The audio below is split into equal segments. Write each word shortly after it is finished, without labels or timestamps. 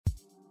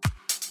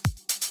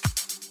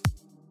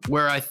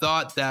where I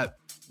thought that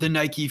the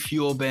Nike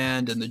Fuel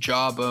Band and the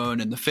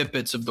Jawbone and the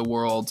Fitbits of the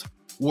world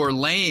were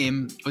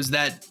lame was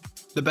that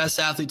the best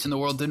athletes in the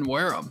world didn't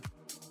wear them.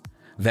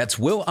 That's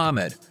Will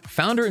Ahmed,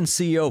 founder and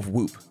CEO of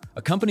Whoop,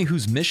 a company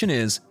whose mission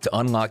is to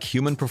unlock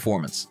human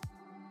performance.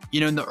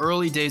 In the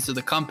early days of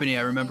the company,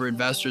 I remember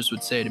investors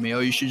would say to me,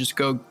 oh, you should just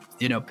go,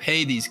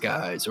 pay these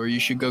guys, or you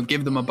should go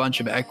give them a bunch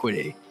of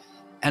equity.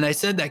 And I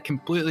said that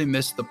completely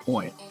missed the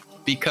point,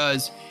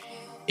 because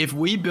if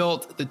we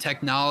built the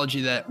technology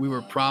that we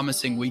were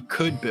promising we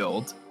could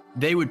build,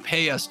 they would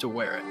pay us to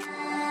wear it.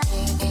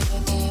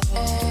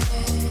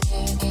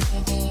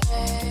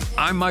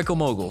 I'm Michael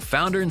Mogul,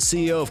 founder and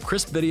CEO of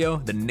Crisp Video,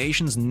 the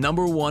nation's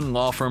 #1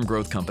 law firm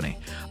growth company.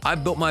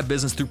 I've built my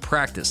business through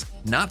practice,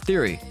 not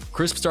theory.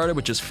 Crisp started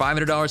with just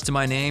 $500 to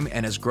my name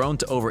and has grown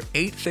to over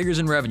 8 figures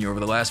in revenue over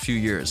the last few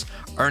years,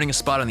 earning a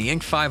spot on the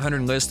Inc.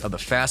 500 list of the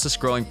fastest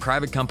growing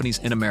private companies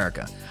in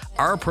America.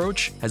 Our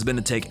approach has been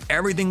to take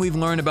everything we've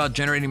learned about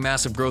generating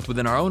massive growth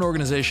within our own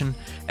organization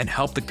and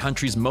help the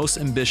country's most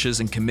ambitious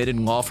and committed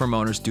law firm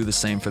owners do the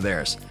same for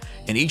theirs.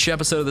 In each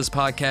episode of this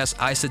podcast,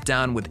 I sit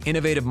down with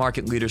innovative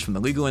market leaders from the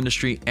legal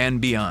industry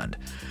and beyond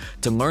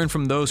to learn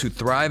from those who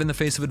thrive in the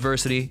face of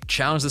adversity,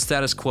 challenge the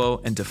status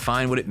quo, and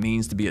define what it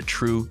means to be a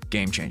true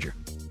game changer.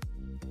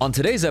 On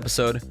today's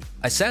episode,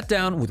 I sat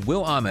down with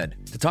Will Ahmed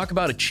to talk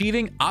about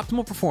achieving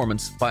optimal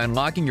performance by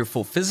unlocking your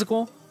full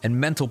physical and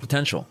mental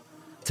potential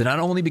to not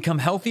only become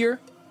healthier,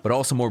 but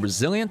also more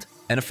resilient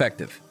and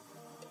effective.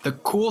 The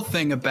cool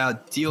thing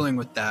about dealing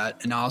with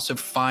that and also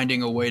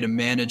finding a way to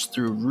manage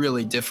through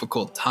really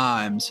difficult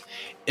times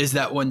is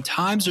that when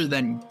times are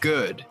then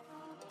good,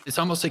 it's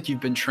almost like you've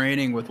been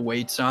training with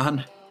weights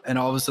on and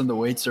all of a sudden the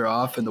weights are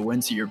off and the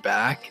wind's at your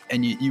back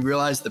and you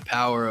realize the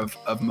power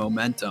of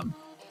momentum.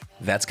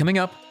 That's coming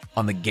up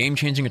on the Game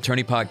Changing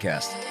Attorney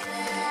Podcast.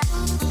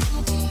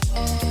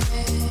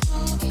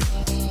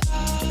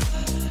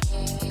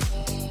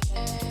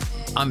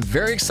 I'm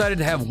very excited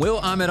to have Will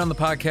Ahmed on the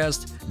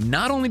podcast,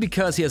 not only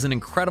because he has an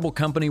incredible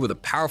company with a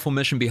powerful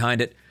mission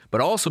behind it,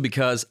 but also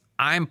because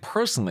I'm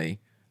personally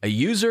a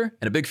user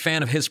and a big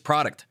fan of his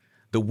product,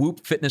 the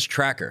Whoop Fitness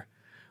Tracker.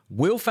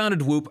 Will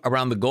founded Whoop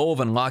around the goal of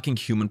unlocking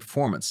human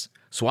performance.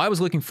 So I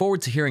was looking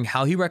forward to hearing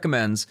how he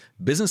recommends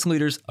business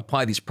leaders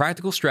apply these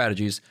practical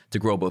strategies to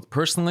grow both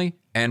personally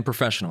and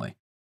professionally.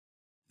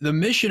 The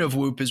mission of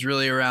Whoop is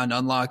really around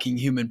unlocking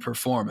human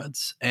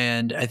performance.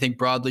 And I think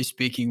broadly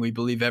speaking, we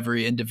believe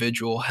every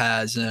individual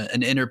has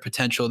an inner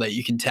potential that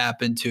you can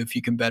tap into if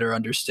you can better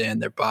understand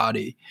their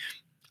body.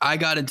 I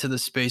got into the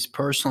space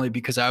personally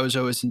because I was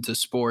always into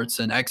sports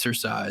and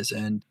exercise.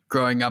 And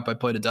growing up, I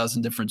played a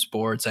dozen different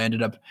sports. I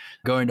ended up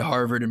going to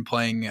Harvard and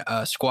playing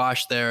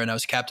squash there. And I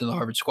was captain of the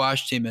Harvard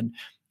squash team. And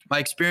my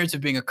experience of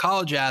being a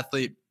college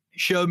athlete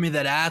showed me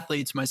that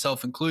athletes,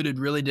 myself included,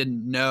 really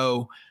didn't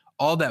know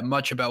all that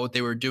much about what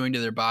they were doing to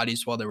their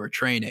bodies while they were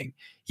training.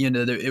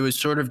 It was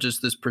sort of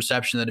just this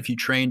perception that if you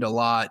trained a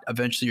lot,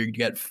 eventually you'd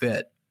get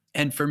fit.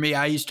 And for me,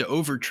 I used to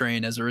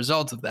overtrain as a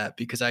result of that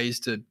because I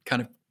used to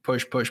kind of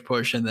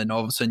push, and then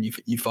all of a sudden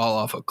you fall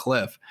off a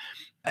cliff.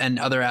 And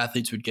other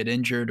athletes would get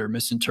injured or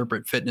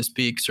misinterpret fitness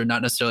peaks or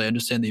not necessarily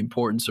understand the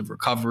importance of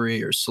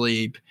recovery or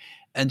sleep.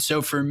 And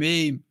so for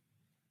me,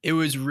 it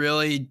was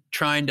really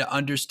trying to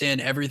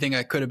understand everything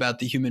I could about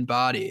the human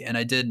body. And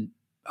I did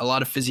a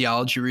lot of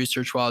physiology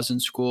research while I was in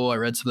school. I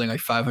read something like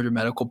 500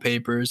 medical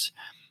papers,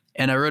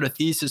 and I wrote a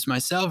thesis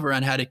myself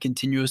around how to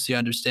continuously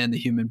understand the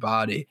human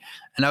body.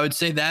 And I would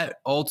say that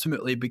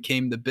ultimately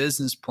became the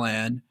business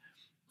plan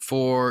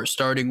for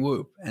starting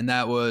Whoop. And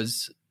that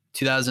was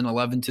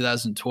 2011,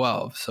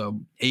 2012. So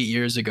 8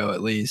 years ago,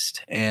 at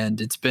least. And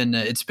it's been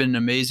an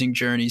amazing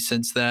journey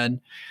since then.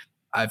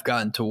 I've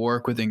gotten to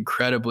work with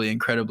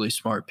incredibly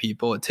smart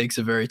people. It takes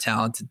a very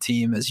talented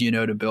team, as you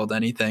know, to build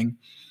anything.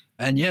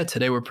 And yeah,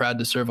 today we're proud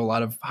to serve a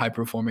lot of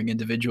high-performing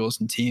individuals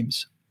and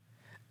teams.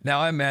 Now,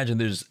 I imagine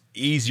there's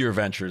easier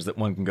ventures that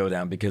one can go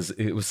down because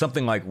it was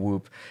something like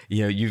Whoop.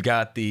 You've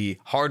got the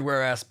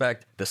hardware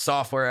aspect, the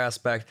software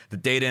aspect, the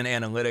data and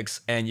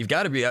analytics, and you've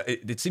got to be,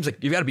 it seems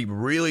like you've got to be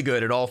really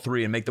good at all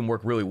three and make them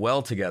work really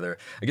well together.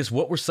 I guess,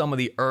 what were some of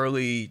the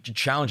early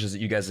challenges that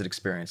you guys had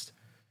experienced?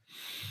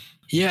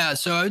 Yeah,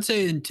 so I would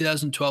say in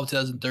 2012,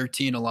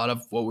 2013, a lot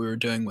of what we were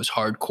doing was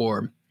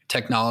hardcore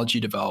technology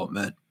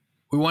development.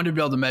 We wanted to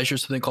be able to measure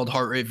something called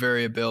heart rate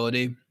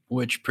variability,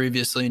 which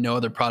previously no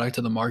other product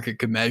on the market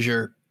could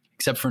measure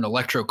except for an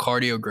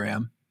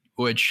electrocardiogram,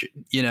 which,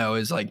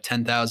 is like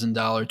 $10,000,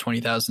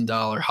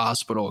 $20,000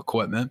 hospital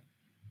equipment.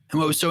 And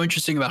what was so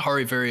interesting about heart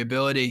rate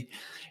variability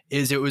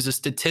is it was a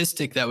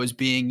statistic that was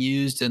being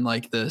used in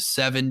like the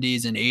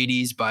 70s and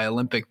 80s by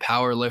Olympic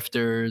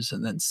powerlifters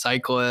and then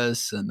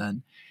cyclists, and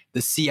then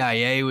the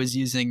CIA was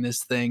using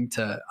this thing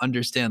to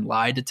understand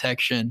lie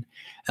detection.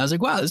 And I was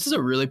like, wow, this is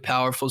a really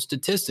powerful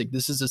statistic.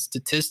 This is a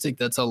statistic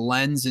that's a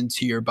lens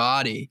into your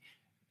body.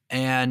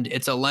 And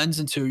it's a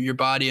lens into your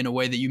body in a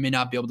way that you may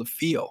not be able to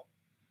feel.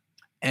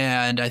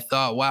 And I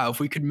thought, wow, if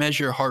we could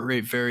measure heart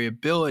rate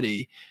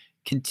variability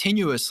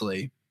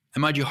continuously,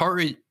 and mind you, heart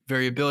rate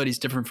variability is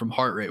different from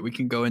heart rate. We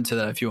can go into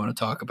that if you want to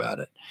talk about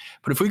it.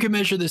 But if we could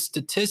measure this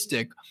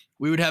statistic,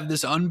 we would have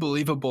this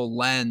unbelievable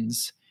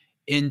lens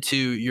into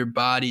your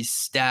body's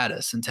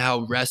status, into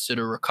how rested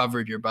or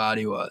recovered your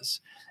body was.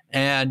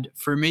 And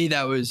for me,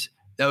 that was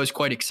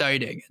quite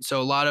exciting.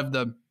 So a lot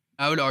of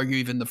I would argue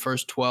even the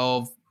first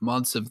 12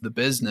 months of the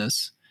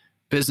business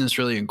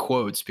really in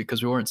quotes,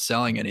 because we weren't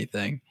selling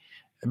anything,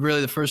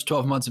 really the first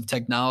 12 months of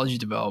technology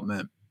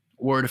development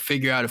were to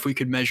figure out if we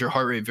could measure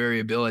heart rate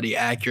variability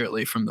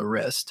accurately from the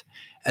wrist.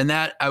 And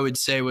that, I would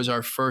say, was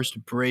our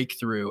first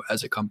breakthrough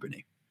as a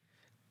company.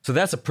 So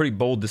that's a pretty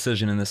bold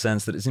decision in the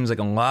sense that it seems like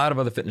a lot of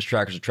other fitness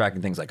trackers are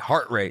tracking things like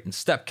heart rate and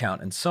step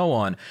count and so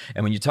on.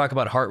 And when you talk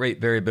about heart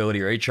rate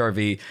variability or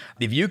HRV,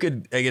 if you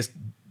could, I guess,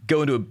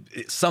 go into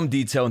some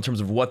detail in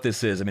terms of what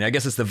this is. I mean, I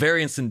guess it's the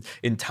variance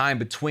in time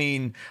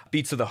between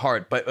beats of the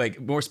heart, but like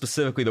more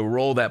specifically, the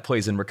role that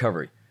plays in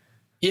recovery.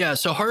 Yeah,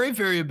 so heart rate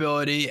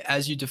variability,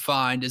 as you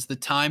defined, is the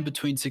time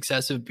between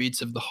successive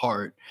beats of the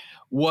heart.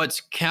 What's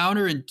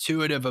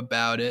counterintuitive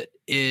about it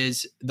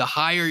is the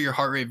higher your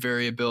heart rate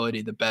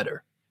variability, the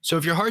better. So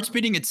if your heart's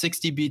beating at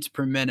 60 beats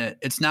per minute,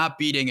 it's not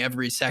beating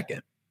every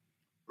second,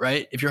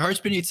 right? If your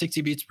heart's beating at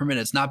 60 beats per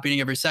minute, it's not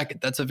beating every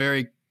second. That's a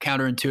very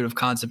counterintuitive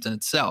concept in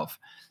itself.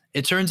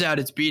 It turns out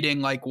it's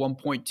beating like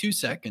 1.2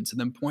 seconds and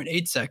then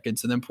 0.8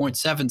 seconds and then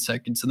 0.7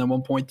 seconds and then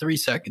 1.3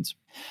 seconds.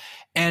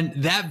 And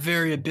that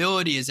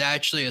variability is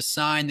actually a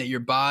sign that your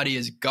body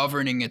is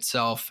governing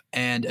itself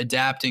and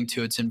adapting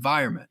to its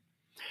environment.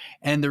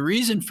 And the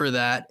reason for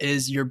that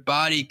is your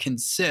body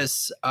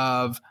consists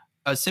of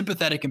a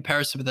sympathetic and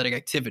parasympathetic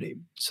activity.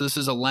 So this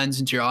is a lens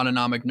into your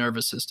autonomic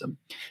nervous system.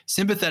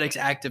 Sympathetic's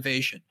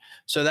activation.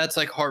 So that's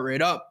like heart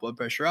rate up, blood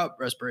pressure up,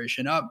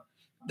 respiration up.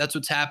 That's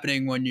what's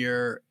happening when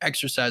you're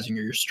exercising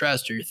or you're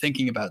stressed or you're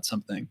thinking about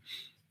something.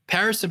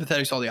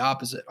 Parasympathetic is all the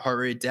opposite. Heart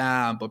rate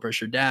down, blood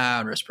pressure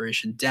down,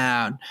 respiration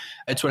down.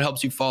 It's what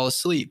helps you fall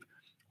asleep.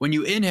 When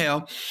you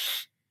inhale,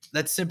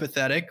 that's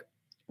sympathetic.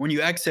 When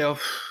you exhale,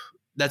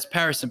 that's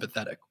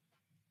parasympathetic.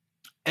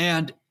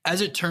 And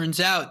as it turns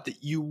out,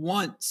 that you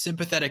want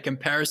sympathetic and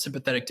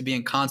parasympathetic to be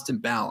in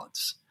constant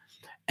balance.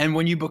 And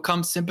when you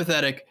become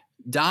sympathetic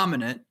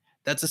dominant,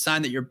 that's a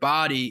sign that your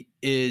body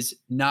is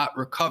not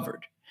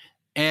recovered.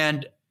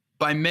 And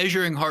by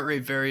measuring heart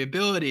rate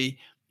variability,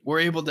 we're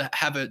able to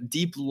have a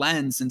deep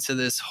lens into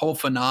this whole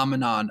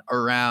phenomenon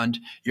around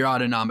your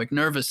autonomic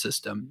nervous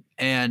system.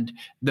 And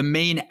the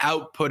main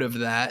output of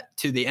that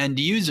to the end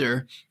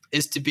user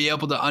is to be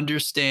able to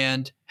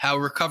understand how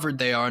recovered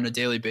they are on a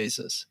daily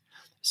basis.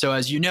 So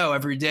as you know,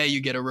 every day you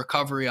get a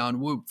recovery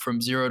on Whoop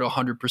from 0 to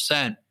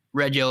 100%,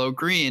 red, yellow,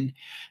 green.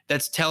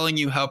 That's telling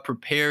you how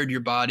prepared your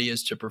body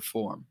is to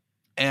perform.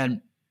 And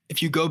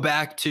if you go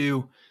back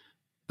to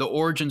the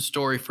origin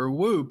story for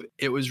Whoop,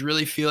 it was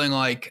really feeling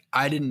like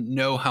I didn't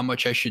know how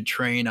much I should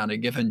train on a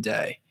given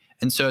day.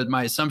 And so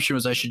my assumption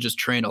was I should just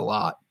train a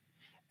lot.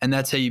 And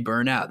that's how you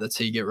burn out. That's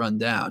how you get run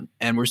down.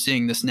 And we're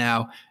seeing this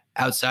now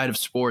outside of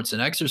sports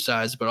and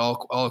exercise, but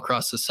all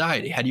across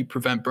society. How do you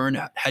prevent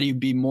burnout? How do you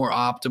be more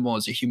optimal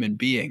as a human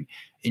being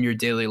in your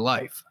daily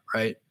life,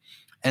 right?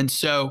 And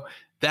so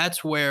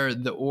that's where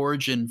the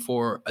origin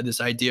for this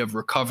idea of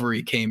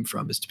recovery came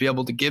from, is to be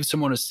able to give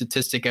someone a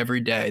statistic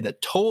every day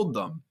that told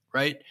them,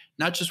 right,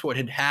 not just what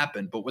had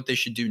happened, but what they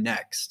should do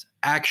next.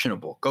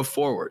 Actionable, go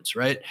forwards,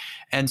 right?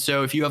 And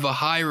so if you have a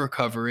high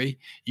recovery,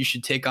 you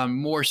should take on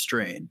more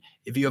strain.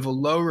 If you have a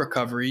low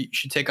recovery, you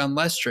should take on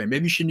less strain.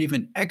 Maybe you shouldn't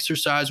even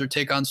exercise or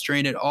take on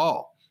strain at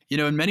all. You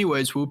know, in many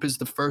ways, Whoop is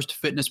the first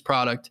fitness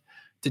product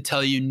to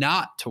tell you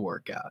not to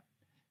work out,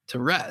 to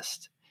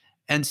rest.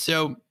 And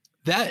so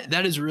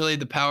that is really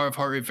the power of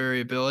heart rate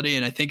variability.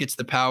 And I think it's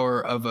the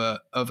power of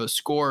a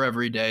score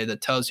every day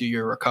that tells you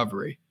your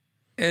recovery.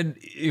 And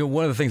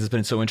one of the things that's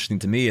been so interesting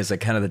to me is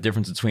like kind of the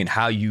difference between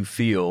how you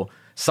feel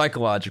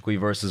psychologically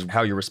versus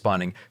how you're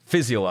responding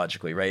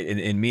physiologically, right?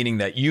 In meaning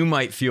that you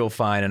might feel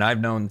fine. And I've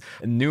known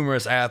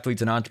numerous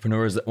athletes and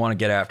entrepreneurs that want to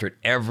get after it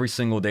every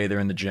single day they're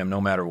in the gym,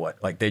 no matter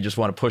what. Like they just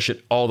want to push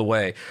it all the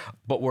way.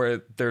 But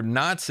where they're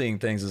not seeing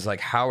things is like,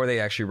 how are they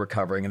actually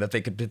recovering, and that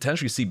they could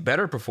potentially see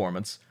better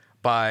performance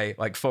by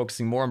like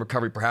focusing more on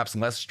recovery, perhaps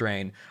and less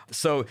strain.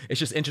 So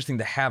it's just interesting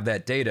to have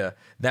that data.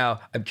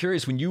 Now, I'm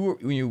curious, when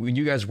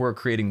you guys were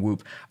creating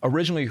Whoop,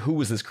 originally, who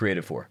was this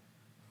created for?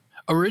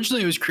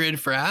 Originally, it was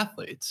created for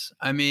athletes.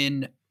 I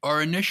mean,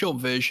 our initial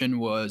vision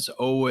was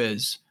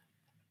always,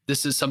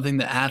 this is something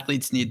that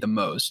athletes need the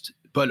most.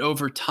 But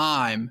over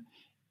time,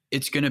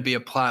 it's going to be a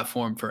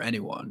platform for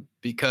anyone,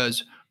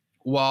 because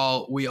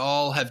while we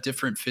all have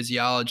different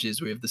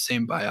physiologies, we have the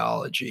same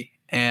biology.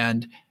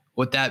 And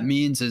what that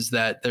means is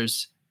that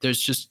there's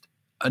just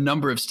a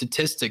number of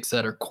statistics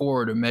that are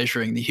core to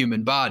measuring the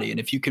human body. And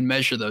if you can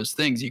measure those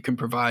things, you can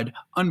provide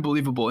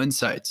unbelievable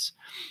insights.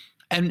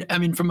 And I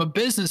mean, from a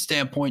business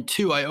standpoint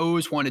too, I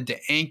always wanted to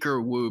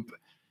anchor Whoop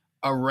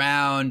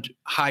around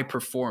high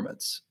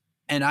performance.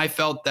 And I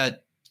felt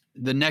that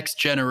the next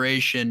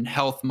generation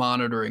health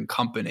monitoring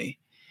company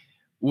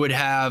would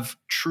have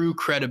true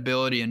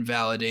credibility and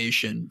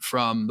validation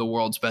from the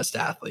world's best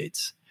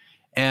athletes.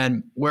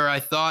 And where I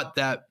thought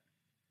that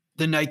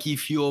the Nike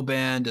Fuel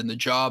Band and the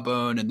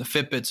Jawbone and the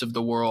Fitbits of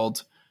the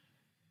world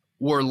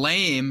were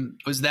lame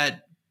was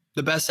that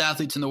the best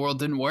athletes in the world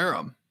didn't wear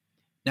them.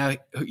 Now,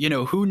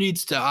 who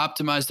needs to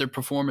optimize their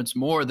performance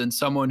more than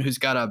someone who's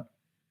got a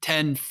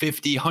 10,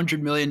 50, $100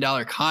 million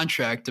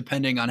contract,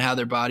 depending on how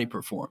their body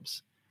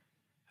performs?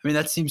 I mean,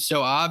 that seems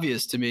so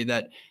obvious to me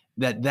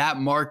that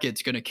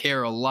market's going to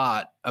care a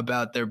lot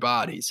about their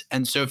bodies.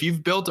 And so if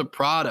you've built a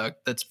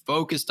product that's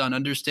focused on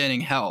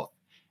understanding health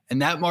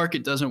and that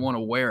market doesn't want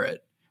to wear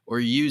it or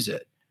use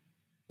it,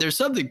 there's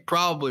something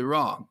probably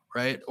wrong,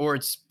 right? Or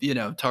it's,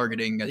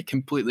 targeting a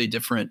completely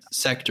different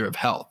sector of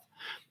health.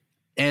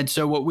 And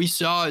so what we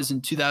saw is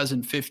in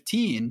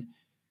 2015,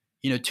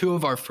 two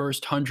of our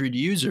first 100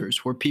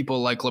 users were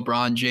people like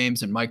LeBron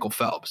James and Michael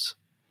Phelps,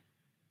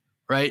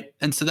 right?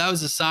 And so that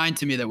was a sign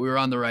to me that we were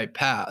on the right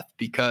path,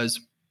 because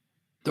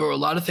there were a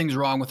lot of things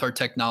wrong with our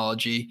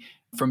technology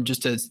from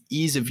just an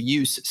ease of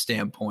use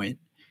standpoint.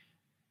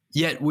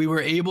 Yet we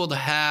were able to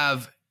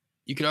have,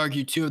 you could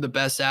argue, two of the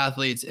best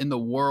athletes in the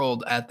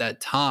world at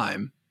that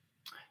time,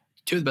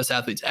 two of the best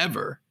athletes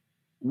ever,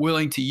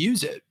 willing to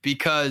use it,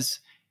 because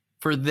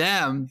for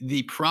them,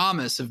 the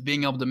promise of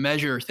being able to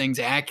measure things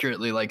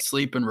accurately like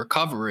sleep and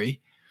recovery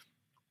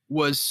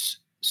was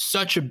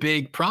such a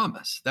big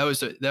promise. That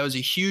was a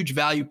huge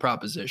value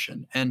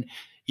proposition. And,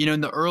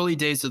 in the early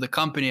days of the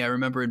company, I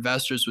remember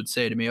investors would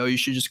say to me, "Oh, you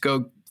should just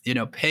go,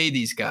 pay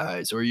these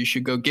guys, or you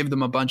should go give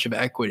them a bunch of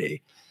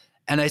equity."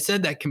 And I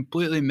said that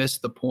completely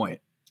missed the point,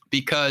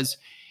 because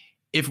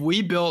if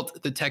we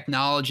built the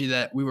technology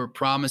that we were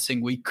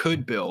promising we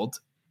could build,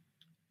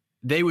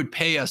 they would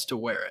pay us to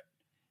wear it.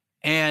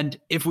 And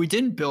if we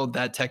didn't build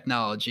that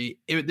technology,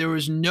 there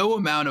was no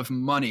amount of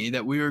money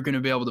that we were going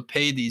to be able to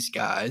pay these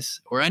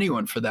guys, or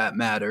anyone for that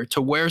matter,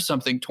 to wear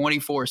something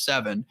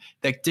 24/7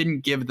 that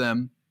didn't give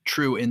them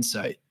true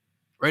insight,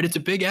 right? It's a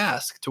big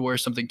ask to wear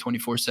something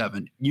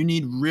 24/7. You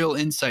need real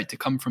insight to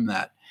come from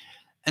that.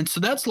 And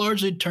so that's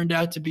largely turned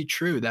out to be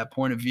true, that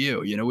point of view.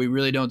 We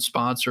really don't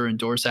sponsor or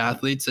endorse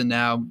athletes. And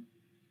now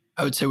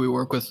I would say we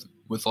work with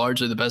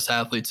largely the best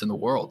athletes in the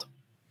world.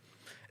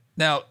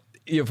 Now,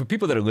 for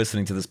people that are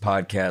listening to this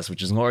podcast,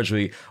 which is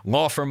largely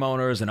law firm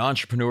owners and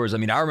entrepreneurs, I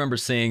mean, I remember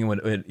seeing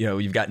when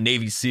you've got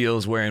Navy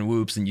SEALs wearing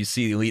whoops and you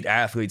see elite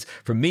athletes.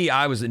 For me,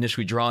 I was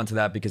initially drawn to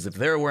that because if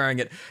they're wearing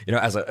it,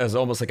 as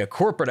almost like a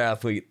corporate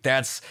athlete,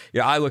 that's,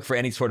 I look for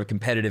any sort of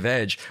competitive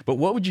edge. But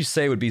what would you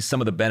say would be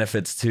some of the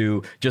benefits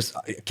to just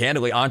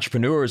candidly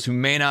entrepreneurs who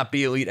may not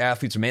be elite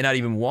athletes or may not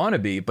even want to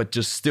be, but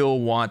just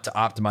still want to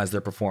optimize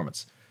their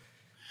performance?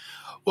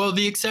 Well,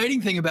 the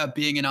exciting thing about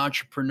being an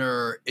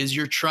entrepreneur is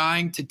you're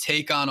trying to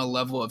take on a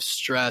level of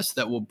stress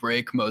that will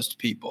break most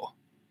people.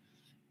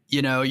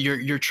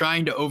 You're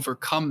trying to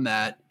overcome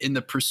that in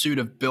the pursuit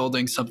of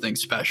building something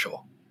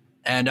special.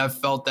 And I've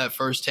felt that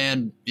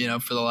firsthand,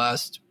 for the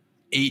last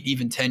 8,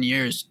 even 10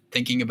 years,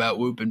 thinking about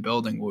Whoop and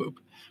building Whoop.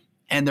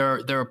 And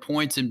there are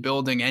points in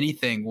building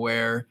anything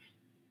where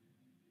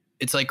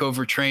it's like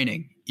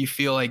overtraining. You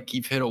feel like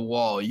you've hit a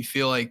wall. You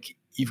feel like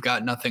you've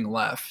got nothing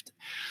left.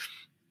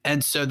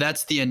 And so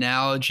that's the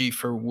analogy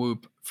for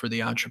Whoop for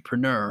the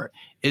entrepreneur,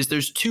 is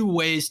there's two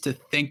ways to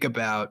think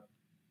about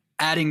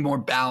adding more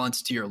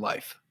balance to your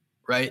life,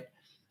 right?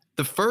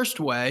 The first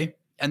way,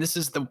 and this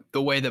is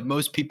the way that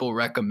most people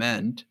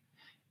recommend,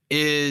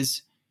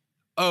 is,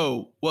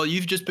 oh, well,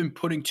 you've just been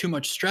putting too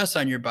much stress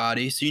on your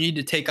body, so you need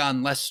to take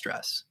on less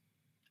stress.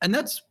 And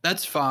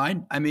that's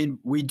fine. I mean,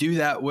 we do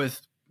that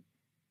with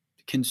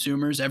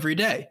consumers every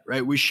day,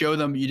 right? We show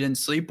them you didn't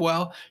sleep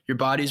well, your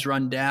body's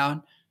run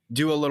down,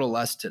 do a little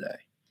less today.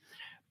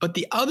 But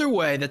the other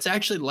way that's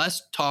actually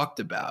less talked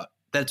about,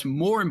 that's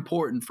more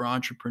important for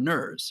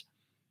entrepreneurs,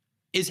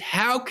 is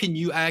how can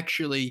you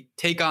actually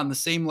take on the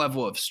same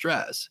level of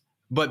stress,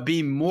 but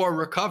be more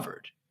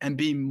recovered and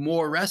be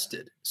more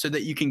rested so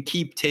that you can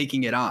keep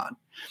taking it on.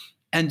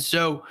 And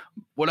so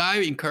what I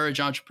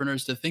encourage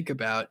entrepreneurs to think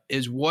about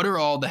is, what are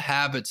all the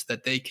habits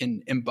that they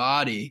can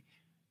embody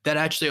that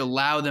actually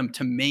allow them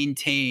to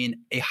maintain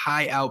a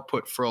high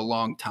output for a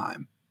long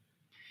time?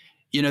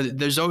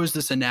 There's always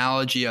this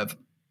analogy of,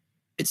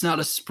 it's not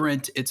a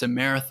sprint, it's a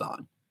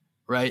marathon,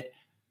 right?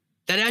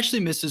 That actually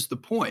misses the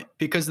point,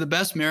 because the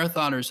best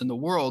marathoners in the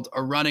world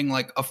are running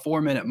like a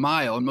 4-minute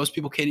mile, and most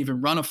people can't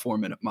even run a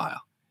 4-minute mile.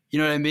 You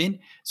know what I mean?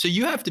 So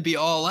you have to be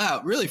all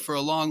out really for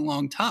a long,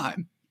 long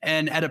time,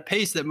 and at a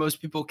pace that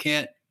most people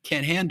can't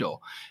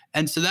handle.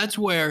 And so that's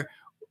where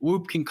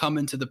Whoop can come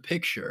into the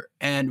picture,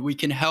 and we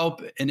can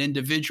help an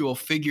individual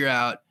figure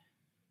out,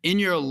 in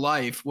your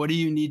life, what do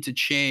you need to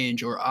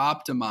change or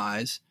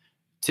optimize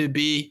to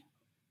be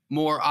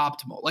more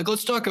optimal? Like,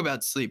 let's talk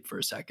about sleep for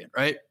a second,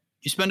 right?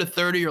 You spend a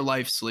third of your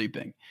life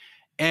sleeping.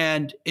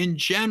 And in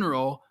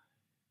general,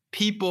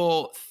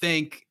 people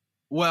think,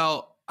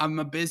 well, I'm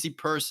a busy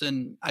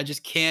person, I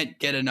just can't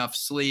get enough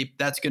sleep,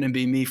 that's going to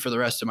be me for the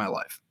rest of my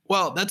life.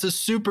 Well, that's a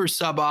super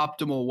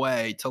suboptimal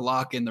way to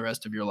lock in the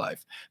rest of your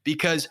life,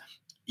 because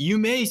you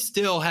may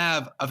still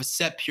have a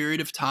set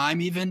period of time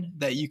even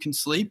that you can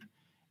sleep,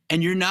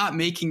 and you're not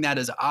making that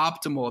as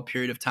optimal a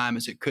period of time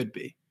as it could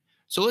be.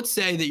 So let's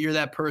say that you're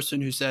that person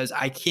who says,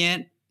 I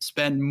can't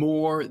spend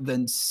more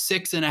than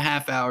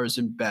 6.5 hours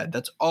in bed.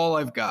 That's all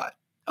I've got.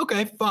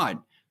 Okay,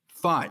 fine.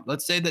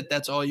 Let's say that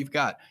that's all you've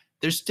got.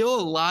 There's still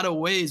a lot of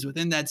ways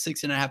within that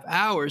 6.5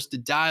 hours to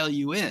dial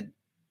you in,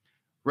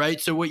 right?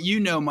 So what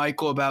you know,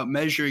 Michael, about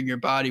measuring your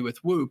body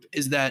with Whoop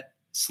is that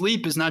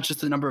sleep is not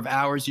just the number of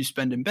hours you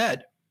spend in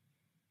bed.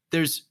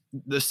 There's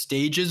the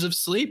stages of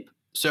sleep.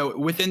 So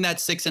within that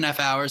 6.5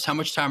 hours, how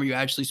much time are you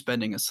actually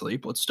spending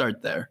asleep? Let's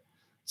start there.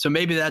 So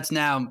maybe that's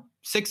now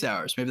 6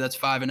 hours. Maybe that's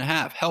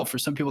 5.5. Hell, for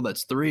some people,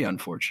 that's 3,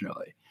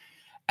 unfortunately.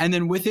 And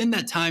then within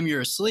that time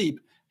you're asleep,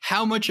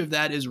 how much of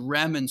that is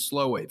REM and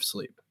slow wave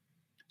sleep?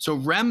 So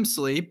REM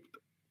sleep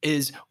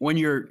is when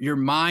your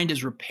mind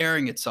is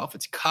repairing itself.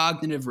 It's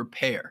cognitive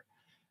repair.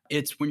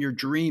 It's when you're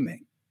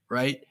dreaming,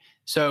 right?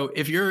 So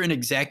if you're an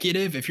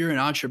executive, if you're an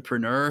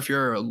entrepreneur, if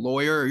you're a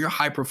lawyer, or you're a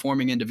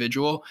high-performing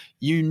individual,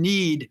 you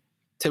need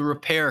to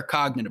repair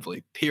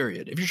cognitively,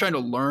 period. If you're trying to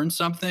learn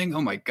something,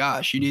 oh my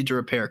gosh, you need to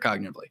repair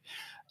cognitively.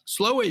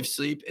 Slow wave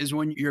sleep is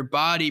when your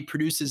body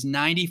produces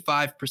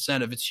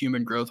 95% of its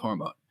human growth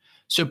hormone.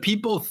 So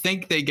people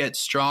think they get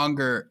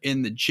stronger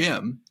in the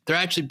gym. They're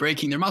actually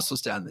breaking their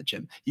muscles down in the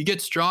gym. You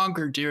get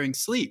stronger during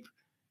sleep.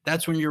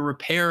 That's when you're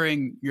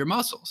repairing your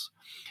muscles.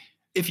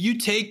 If you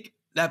take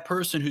that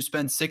person who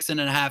spends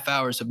 6.5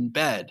 hours in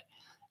bed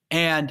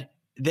and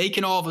they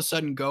can all of a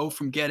sudden go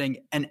from getting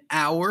an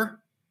hour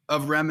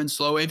of REM and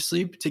slow wave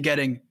sleep to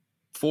getting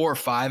 4 or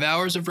 5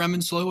 hours of REM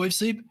and slow wave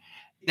sleep,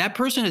 that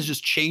person has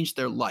just changed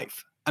their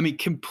life. I mean,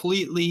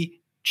 completely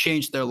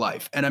changed their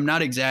life. And I'm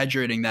not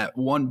exaggerating that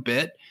one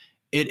bit.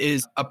 It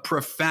is a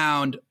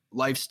profound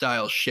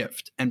lifestyle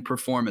shift and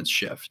performance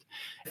shift.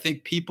 I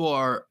think people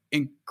are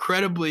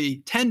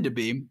tend to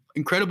be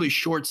incredibly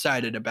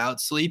short-sighted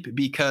about sleep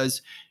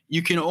because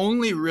you can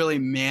only really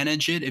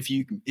manage it if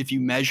you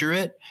measure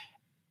it.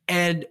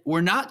 And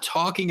we're not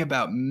talking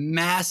about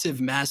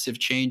massive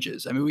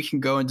changes. I mean, we can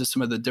go into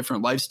some of the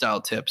different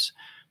lifestyle tips,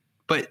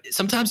 but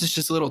sometimes it's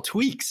just little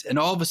tweaks, and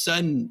all of a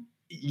sudden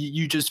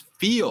you just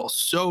feel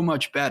so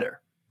much better.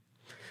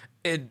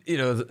 It,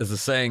 as the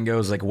saying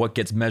goes, like what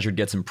gets measured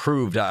gets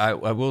improved. I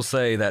will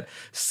say that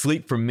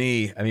sleep for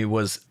me, I mean, it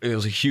was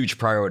a huge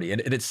priority.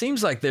 And it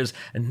seems like there's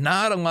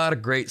not a lot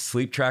of great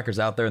sleep trackers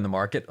out there in the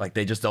market. Like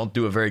they just don't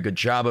do a very good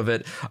job of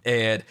it.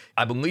 And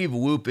I believe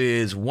Whoop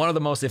is one of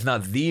the most, if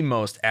not the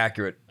most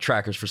accurate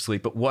trackers for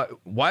sleep. But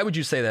why would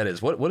you say that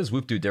is? What does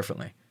Whoop do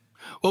differently?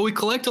 Well, we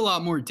collect a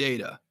lot more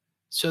data.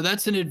 So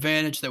that's an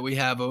advantage that we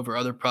have over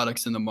other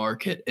products in the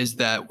market, is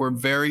that we're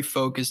very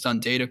focused on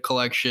data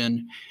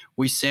collection.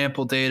 We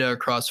sample data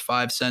across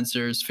 5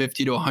 sensors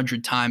 50 to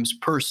 100 times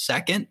per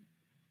second,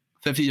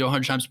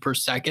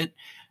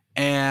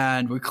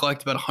 And we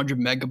collect about 100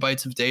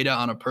 megabytes of data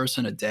on a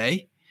person a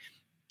day.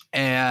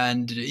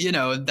 And,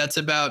 that's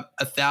about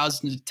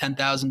 1,000 to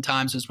 10,000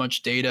 times as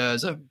much data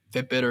as a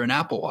Fitbit or an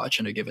Apple Watch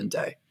in a given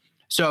day.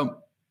 So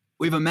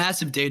we have a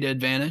massive data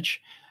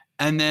advantage.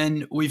 And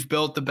then we've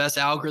built the best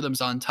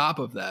algorithms on top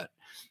of that.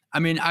 I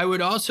mean, I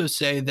would also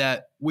say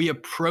that we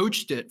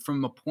approached it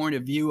from a point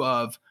of view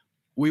of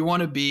we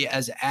want to be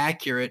as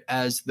accurate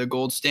as the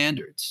gold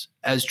standards,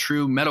 as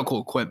true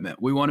medical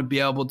equipment. We want to be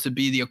able to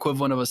be the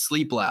equivalent of a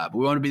sleep lab.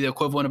 We want to be the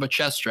equivalent of a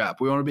chest strap.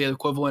 We want to be the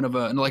equivalent of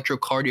an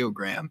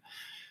electrocardiogram.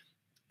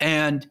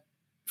 And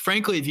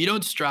frankly, if you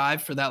don't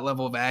strive for that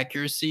level of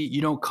accuracy,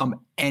 you don't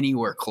come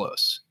anywhere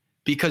close,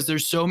 because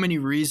there's so many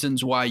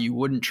reasons why you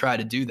wouldn't try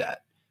to do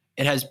that.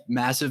 It has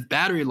massive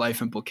battery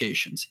life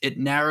implications. It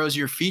narrows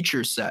your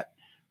feature set.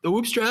 The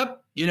Whoop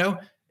strap,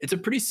 it's a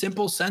pretty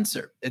simple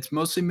sensor. It's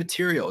mostly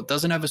material. It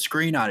doesn't have a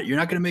screen on it. You're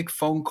not going to make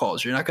phone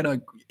calls. You're not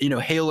going to,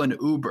 hail an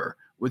Uber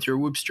with your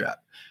Whoop strap.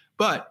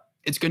 But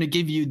it's going to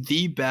give you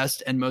the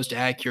best and most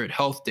accurate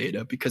health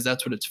data, because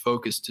that's what it's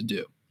focused to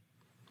do.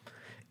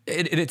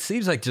 It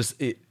seems like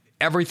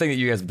everything that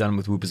you guys have done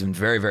with Whoop has been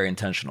very, very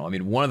intentional. I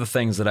mean, one of the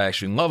things that I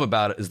actually love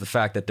about it is the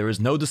fact that there is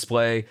no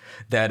display,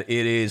 that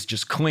it is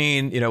just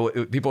clean.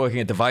 People looking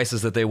at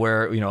devices that they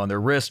wear, on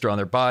their wrist or on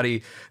their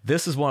body.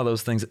 This is one of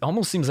those things that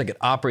almost seems like it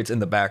operates in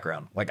the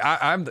background. Like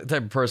I'm the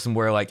type of person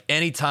where, like,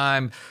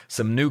 anytime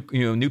some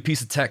new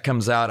piece of tech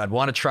comes out, I'd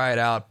want to try it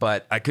out,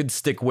 but I could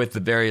stick with the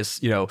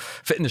various,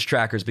 fitness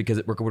trackers because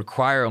it would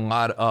require a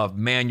lot of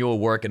manual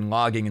work and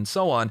logging and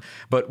so on.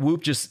 But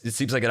Whoop it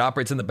seems like it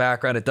operates in the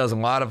background. It does a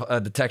lot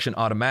of detection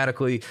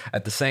automatically.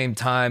 At the same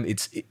time,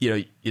 it's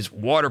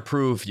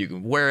waterproof. You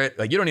can wear it.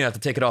 Like, you don't even have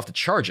to take it off to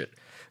charge it.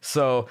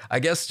 So I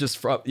guess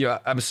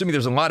I'm assuming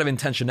there's a lot of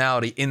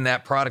intentionality in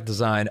that product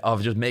design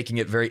of just making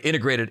it very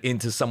integrated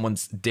into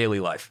someone's daily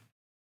life.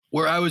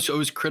 Where I was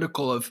always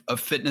critical of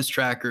fitness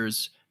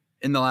trackers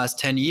in the last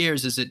 10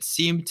 years is it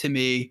seemed to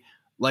me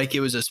like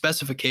it was a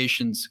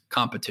specifications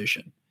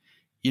competition.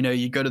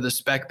 You go to the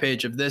spec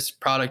page of this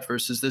product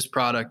versus this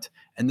product,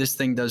 and this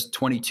thing does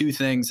 22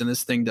 things and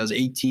this thing does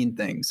 18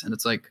 things. And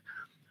it's like,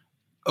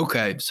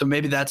 okay, so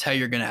maybe that's how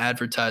you're going to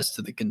advertise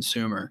to the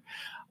consumer.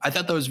 I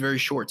thought that was very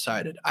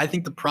short-sighted. I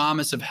think the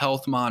promise of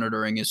health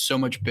monitoring is so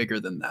much bigger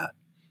than that.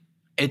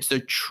 It's a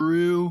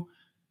true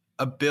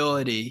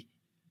ability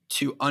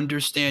to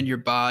understand your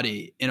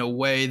body in a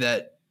way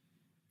that,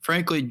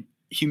 frankly,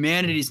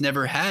 humanity's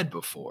never had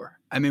before.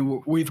 I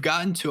mean, we've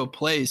gotten to a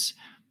place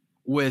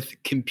with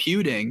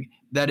computing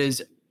that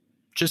is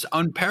just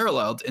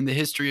unparalleled in the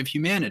history of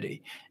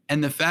humanity.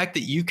 And the fact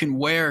that you can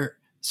wear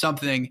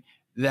something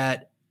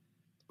that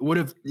would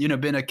have,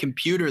 been a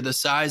computer the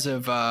size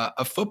of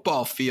a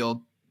football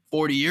field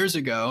 40 years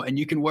ago, and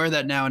you can wear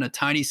that now in a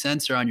tiny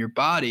sensor on your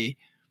body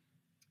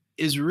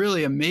is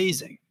really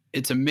amazing.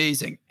 It's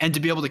amazing. And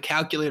to be able to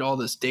calculate all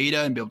this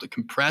data and be able to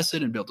compress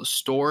it and be able to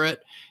store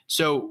it.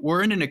 So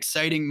we're in an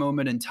exciting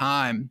moment in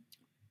time,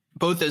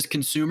 both as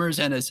consumers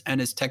and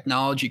as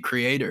technology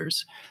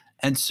creators.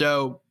 And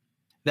so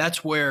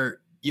that's where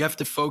you have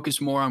to focus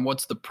more on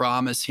what's the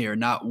promise here,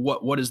 not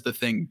what does the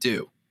thing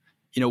do?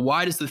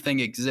 Why does the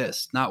thing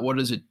exist? Not what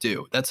does it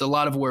do? That's a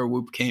lot of where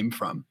Whoop came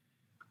from.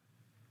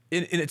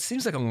 It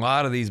seems like a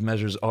lot of these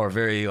measures are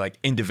very like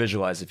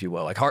individualized, if you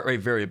will, like heart rate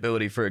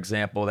variability, for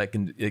example, it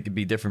can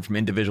be different from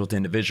individual to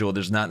individual.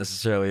 There's not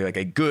necessarily like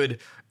a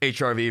good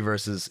HRV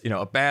versus,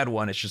 a bad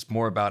one. It's just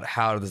more about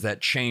how does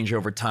that change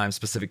over time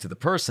specific to the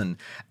person.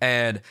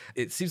 And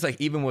it seems like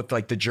even with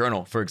like the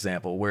journal, for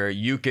example, where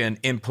you can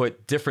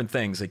input different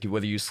things, like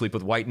whether you sleep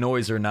with white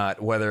noise or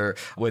not, whether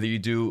you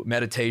do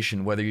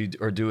meditation, whether you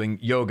are doing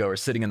yoga or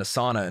sitting in a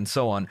sauna and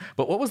so on.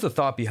 But what was the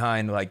thought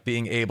behind like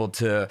being able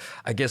to,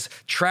 I guess,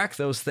 track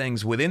those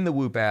things within the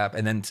Whoop app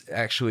and then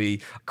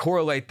actually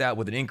correlate that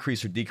with an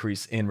increase or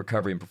decrease in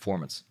recovery and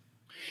performance?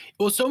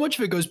 Well, so much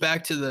of it goes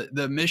back to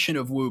the mission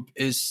of Whoop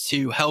is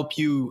to help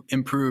you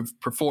improve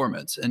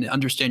performance and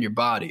understand your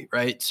body,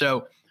 right?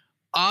 So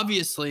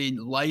obviously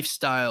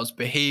lifestyles,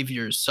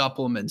 behaviors,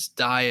 supplements,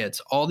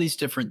 diets, all these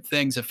different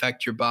things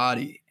affect your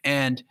body.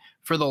 And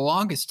for the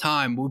longest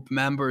time, Whoop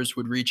members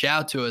would reach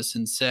out to us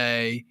and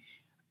say,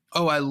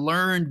 oh, I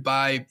learned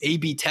by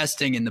A/B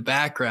testing in the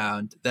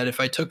background that if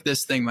I took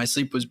this thing, my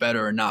sleep was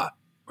better or not,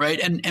 right?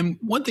 And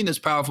one thing that's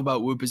powerful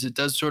about Whoop is it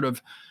does sort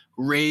of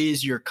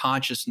raise your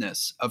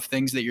consciousness of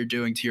things that you're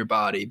doing to your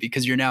body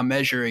because you're now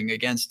measuring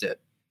against it.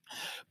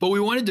 But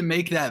we wanted to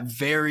make that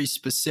very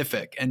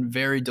specific and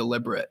very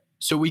deliberate.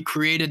 So we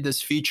created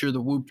this feature,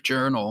 the Whoop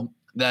Journal,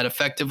 that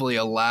effectively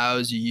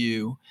allows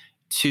you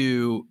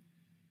to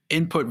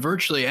input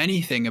virtually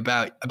anything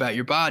about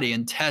your body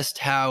and test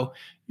how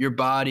your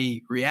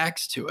body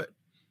reacts to it.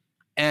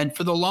 And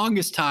for the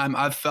longest time,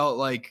 I've felt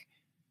like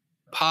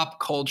pop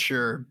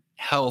culture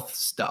health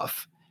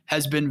stuff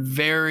has been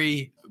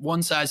very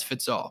one size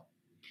fits all.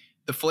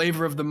 The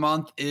flavor of the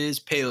month is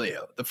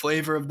paleo. The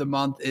flavor of the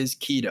month is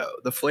keto.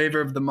 The flavor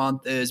of the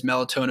month is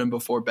melatonin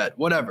before bed,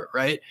 whatever,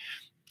 right?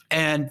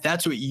 And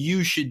that's what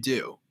you should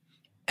do.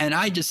 And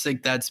I just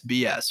think that's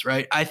BS,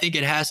 right? I think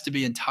it has to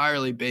be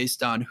entirely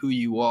based on who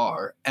you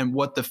are and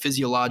what the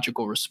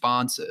physiological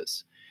response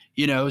is.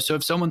 So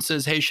if someone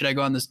says, hey, should I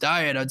go on this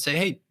diet? I'd say,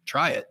 hey,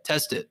 try it,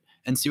 test it,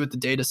 and see what the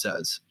data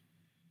says.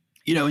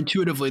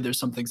 Intuitively, there's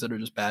some things that are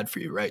just bad for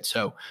you, right?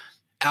 So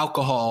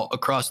alcohol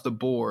across the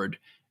board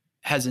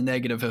has a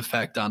negative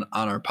effect on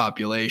our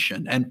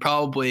population, and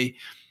probably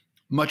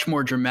much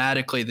more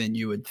dramatically than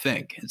you would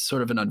think. It's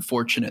sort of an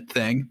unfortunate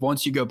thing.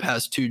 Once you go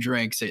past 2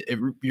 drinks,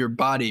 your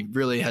body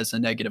really has a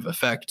negative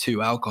effect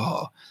to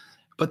alcohol.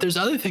 But there's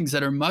other things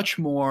that are much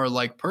more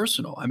like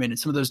personal. I mean,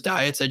 some of those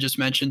diets I just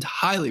mentioned,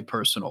 highly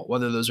personal,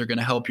 whether those are going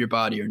to help your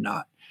body or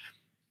not.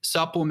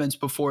 Supplements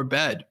before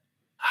bed,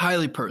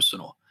 highly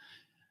personal.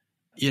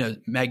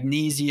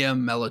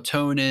 Magnesium,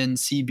 melatonin,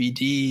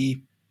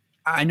 CBD.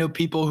 I know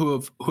people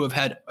who have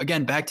had,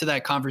 again, back to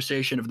that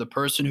conversation of the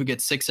person who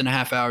gets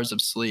 6.5 hours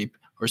of sleep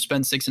or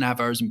spends 6.5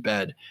 hours in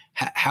bed.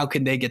 How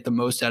can they get the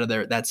most out of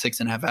that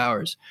 6.5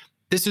 hours?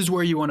 This is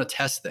where you want to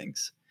test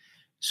things.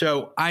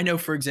 So I know,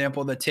 for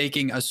example, that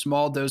taking a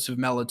small dose of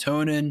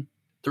melatonin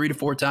 3 to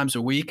 4 times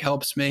a week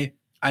helps me.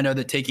 I know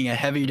that taking a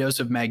heavy dose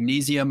of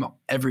magnesium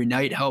every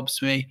night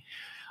helps me.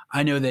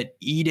 I know that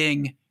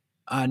eating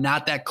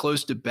not that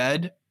close to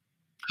bed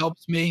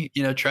helps me.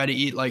 Try to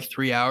eat like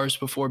 3 hours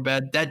before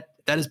bed. That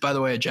is, by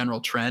the way, a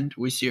general trend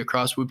we see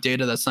across Whoop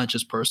data. That's not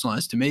just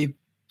personalized to me.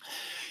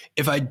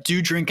 If I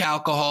do drink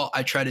alcohol,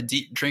 I try to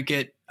drink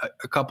it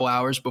a couple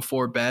hours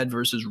before bed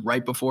versus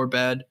right before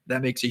bed.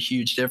 That makes a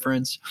huge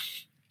difference.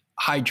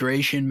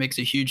 Hydration makes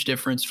a huge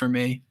difference for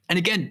me. And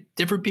again,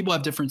 different people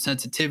have different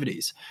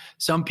sensitivities.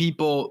 Some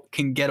people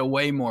can get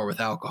away more with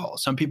alcohol.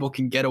 Some people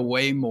can get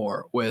away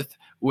more with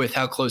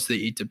how close they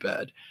eat to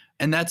bed.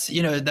 And that's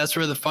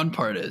where the fun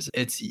part is.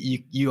 It's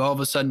you all of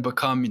a sudden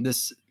become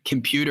this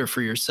computer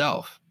for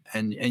yourself,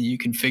 and you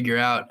can figure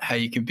out how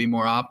you can be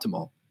more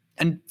optimal.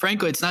 And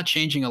frankly, it's not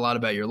changing a lot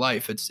about your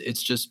life. It's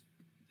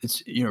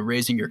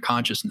raising your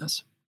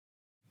consciousness.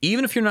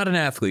 Even if you're not an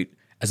athlete,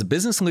 as a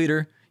business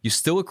leader, you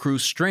still accrue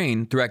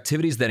strain through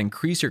activities that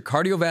increase your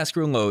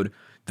cardiovascular load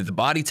that the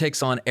body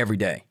takes on every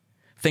day.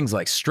 Things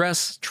like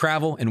stress,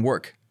 travel, and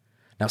work.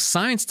 Now,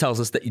 science tells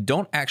us that you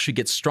don't actually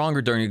get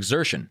stronger during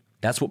exertion.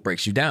 That's what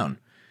breaks you down.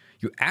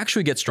 You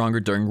actually get stronger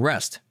during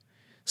rest.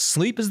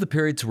 Sleep is the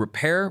period to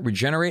repair,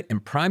 regenerate,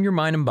 and prime your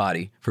mind and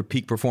body for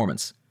peak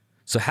performance.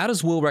 So how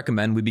does Will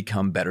recommend we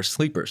become better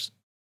sleepers?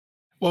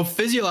 Well,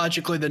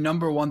 physiologically, the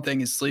number one thing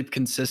is sleep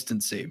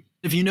consistency.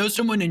 If you know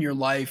someone in your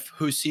life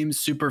who seems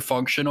super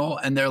functional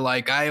and they're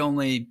like, I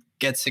only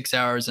get 6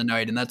 hours a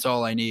night and that's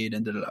all I need,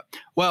 and da da da.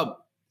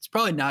 Well, it's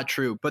probably not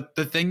true. But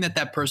the thing that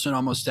that person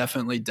almost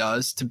definitely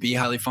does to be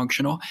highly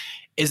functional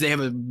is they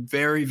have a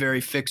very, very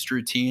fixed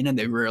routine and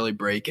they rarely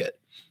break it.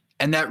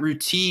 And that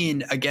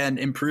routine, again,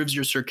 improves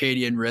your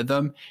circadian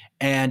rhythm,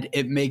 and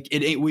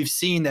we've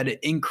seen that it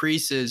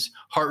increases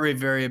heart rate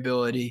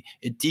variability,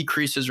 it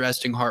decreases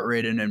resting heart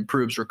rate, and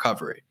improves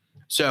recovery.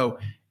 So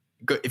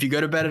if you go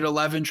to bed at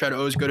 11, try to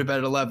always go to bed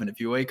at 11. If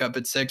you wake up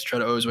at 6, try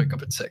to always wake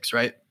up at 6,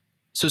 right?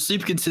 So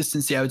sleep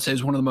consistency, I would say,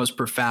 is one of the most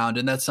profound,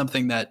 and that's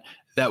something that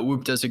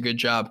Whoop does a good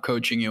job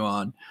coaching you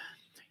on.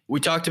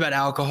 We talked about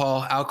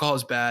alcohol. Alcohol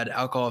is bad.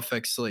 Alcohol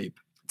affects sleep.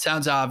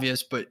 Sounds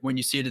obvious, but when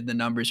you see it in the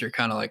numbers, you're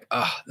kind of like,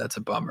 oh, that's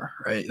a bummer,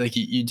 right? Like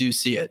you do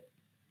see it.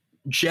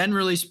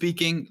 Generally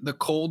speaking, the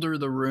colder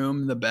the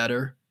room, the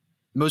better.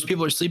 Most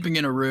people are sleeping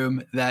in a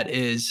room that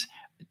is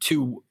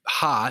too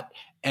hot,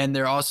 and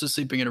they're also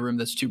sleeping in a room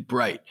that's too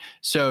bright.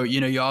 So,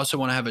 you also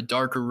want to have a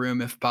darker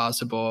room if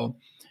possible.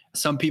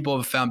 Some people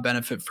have found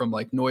benefit from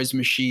like noise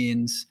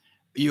machines.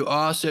 You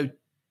also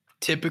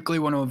typically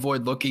want to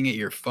avoid looking at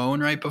your phone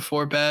right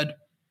before bed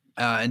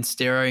and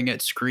staring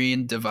at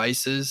screen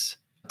devices.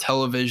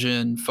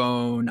 Television,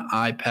 phone,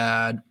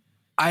 iPad.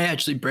 I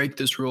actually break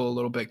this rule a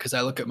little bit because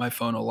I look at my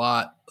phone a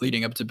lot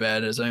leading up to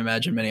bed, as I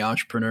imagine many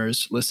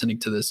entrepreneurs listening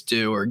to this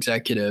do, or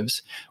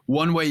executives.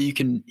 One way you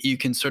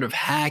can sort of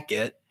hack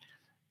it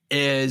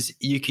is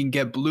you can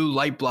get blue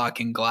light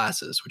blocking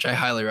glasses, which I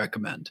highly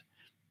recommend.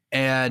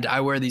 And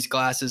I wear these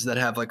glasses that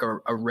have like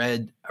a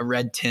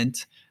red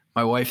tint.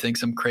 My wife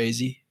thinks I'm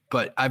crazy,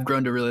 but I've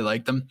grown to really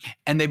like them.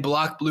 And they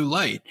block blue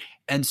light.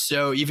 And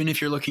so even if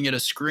you're looking at a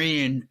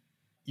screen,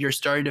 you're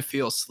starting to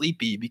feel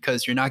sleepy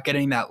because you're not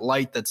getting that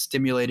light that's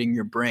stimulating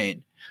your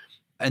brain.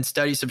 And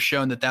studies have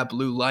shown that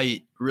blue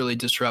light really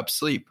disrupts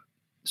sleep.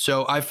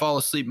 So I fall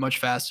asleep much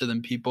faster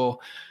than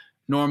people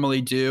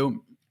normally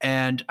do.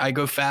 And I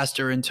go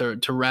faster into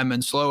REM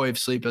and slow wave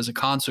sleep as a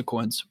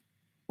consequence,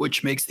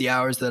 which makes the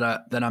hours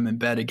that I'm in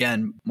bed,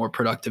 again, more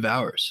productive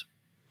hours.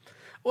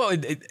 Well,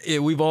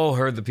 we've all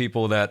heard the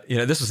people that,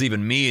 this was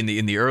even me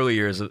in the early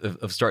years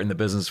of starting the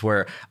business,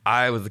 where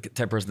I was the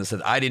type of person that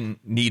said I didn't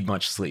need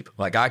much sleep.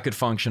 Like I could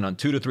function on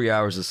 2 to 3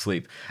 hours of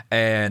sleep.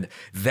 And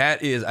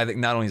that is, I think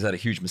not only is that a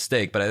huge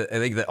mistake, but I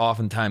think that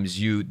oftentimes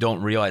you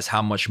don't realize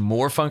how much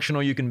more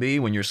functional you can be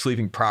when you're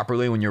sleeping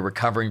properly, when you're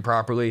recovering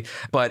properly.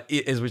 But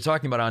as we're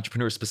talking about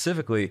entrepreneurs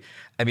specifically,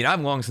 I mean,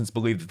 I've long since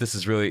believed that this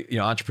is really,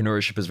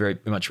 entrepreneurship is very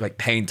much like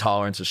pain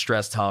tolerance or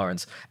stress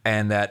tolerance,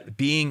 and that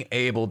being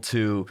able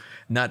to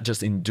not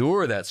just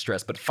endure that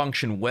stress, but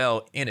function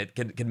well in it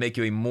can make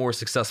you a more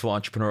successful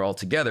entrepreneur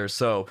altogether.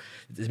 So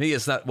to me,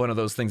 it's not one of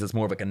those things that's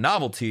more of like a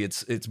novelty.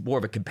 It's more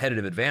of a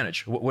competitive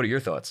advantage. What are your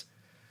thoughts?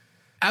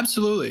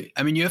 Absolutely.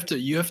 I mean, you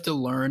have to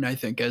learn, I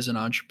think, as an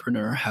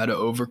entrepreneur, how to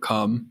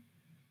overcome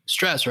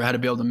stress or how to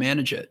be able to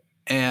manage it.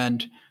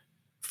 And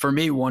for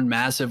me, one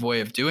massive way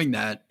of doing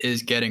that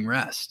is getting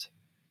rest.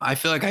 I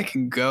feel like I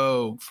can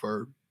go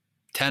for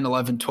 10,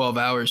 11, 12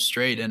 hours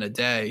straight in a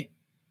day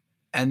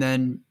and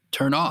then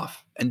turn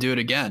off and do it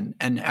again.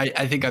 And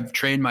I think I've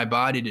trained my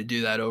body to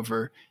do that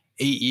over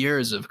 8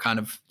 years of kind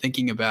of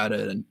thinking about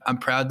it. And I'm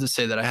proud to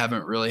say that I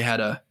haven't really had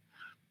a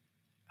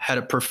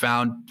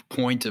profound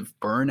point of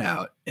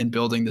burnout in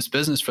building this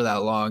business for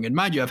that long. And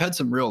mind you, I've had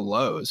some real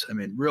lows. I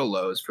mean, real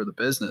lows for the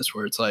business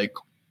where it's like,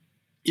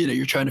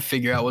 you're trying to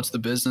figure out what's the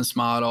business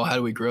model. How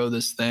do we grow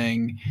this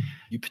thing?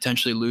 You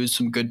potentially lose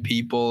some good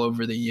people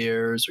over the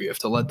years, or you have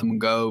to let them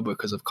go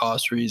because of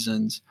cost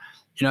reasons.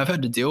 I've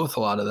had to deal with a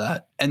lot of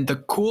that. And the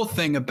cool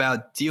thing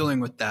about dealing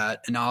with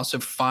that and also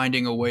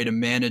finding a way to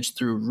manage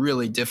through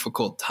really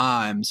difficult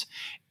times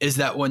is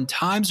that when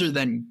times are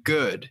then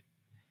good,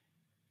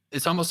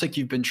 it's almost like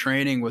you've been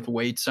training with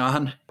weights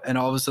on, and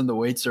all of a sudden the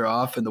weights are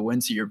off and the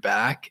wind's at your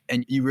back,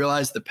 and you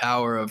realize the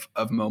power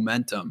of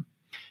momentum.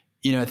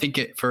 I think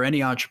for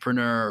any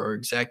entrepreneur or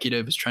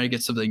executive who's trying to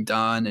get something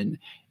done and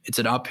it's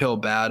an uphill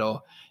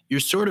battle, you're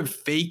sort of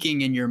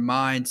faking in your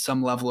mind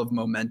some level of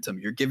momentum.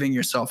 You're giving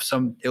yourself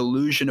some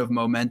illusion of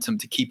momentum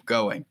to keep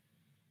going.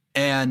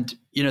 And,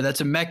 that's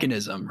a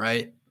mechanism,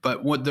 right?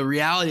 But what the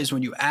reality is,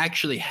 when you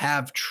actually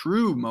have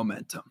true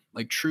momentum,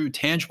 like true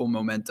tangible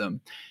momentum,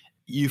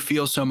 you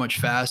feel so much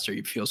faster,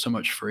 you feel so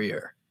much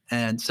freer.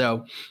 And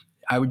so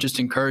I would just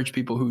encourage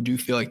people who do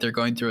feel like they're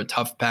going through a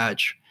tough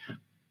patch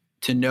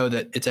to know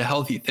that it's a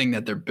healthy thing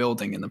that they're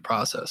building in the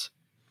process.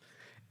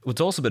 What's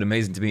also been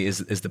amazing to me is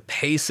the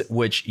pace at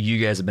which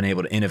you guys have been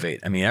able to innovate.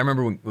 I mean, I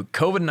remember when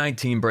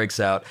COVID-19 breaks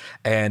out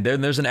and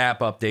then there's an app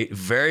update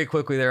very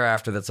quickly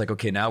thereafter that's like,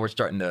 okay, now we're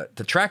starting to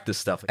track this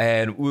stuff.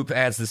 And Whoop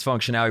adds this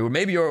functionality where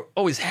maybe you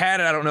always had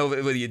it, I don't know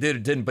whether you did or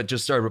didn't, but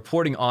just started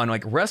reporting on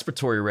like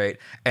respiratory rate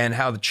and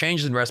how the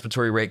changes in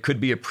respiratory rate could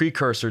be a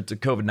precursor to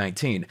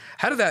COVID-19.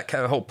 How did that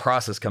kind of whole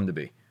process come to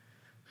be?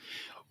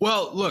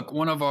 Well, look,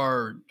 one of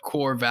our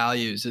core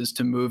values is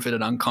to move at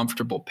an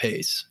uncomfortable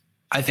pace.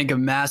 I think a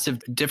massive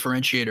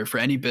differentiator for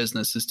any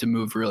business is to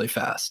move really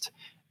fast.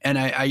 And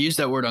I use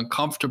that word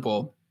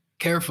uncomfortable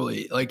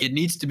carefully. Like it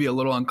needs to be a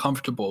little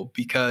uncomfortable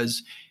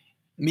because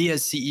me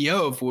as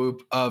CEO of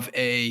Whoop,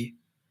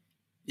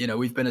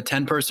 we've been a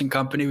 10-person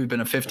company, we've been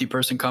a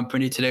 50-person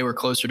company. Today we're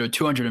closer to a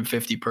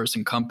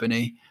 250-person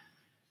company.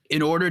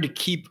 In order to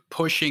keep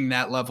pushing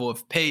that level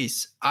of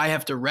pace, I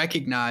have to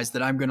recognize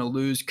that I'm going to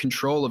lose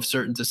control of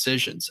certain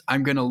decisions.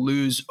 I'm going to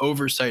lose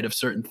oversight of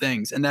certain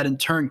things. And that in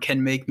turn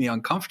can make me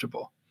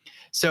uncomfortable.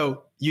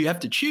 So you have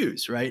to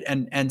choose, right?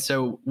 And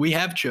so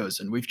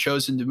we've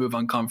chosen to move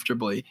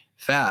uncomfortably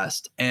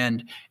fast.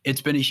 And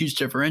it's been a huge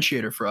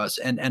differentiator for us.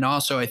 And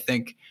also I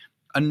think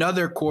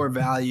another core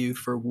value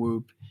for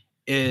Whoop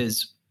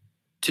is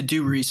to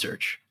do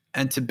research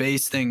and to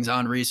base things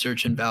on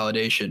research and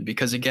validation.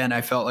 Because again,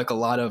 I felt like a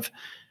lot of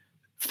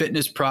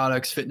fitness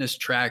products, fitness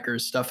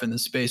trackers, stuff in the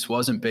space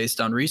wasn't based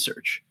on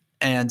research.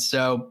 And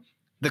so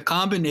the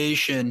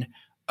combination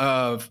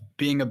of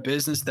being a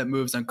business that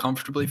moves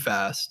uncomfortably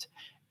fast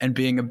and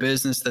being a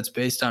business that's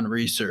based on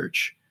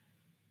research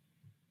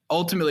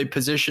ultimately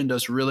positioned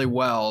us really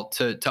well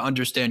to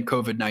understand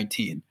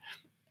COVID-19.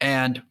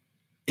 And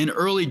in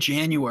early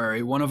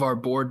January, one of our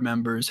board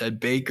members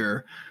at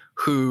Baker,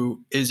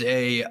 who is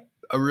a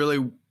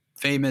really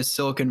famous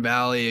Silicon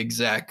Valley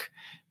exec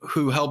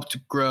who helped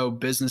grow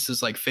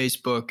businesses like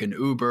Facebook and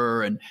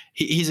Uber. And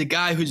he's a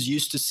guy who's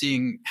used to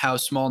seeing how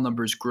small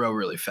numbers grow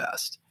really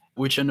fast,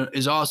 which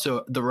is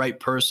also the right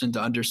person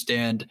to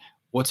understand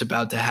what's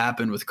about to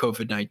happen with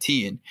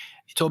COVID-19.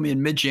 He told me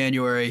in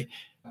mid-January,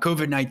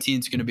 COVID-19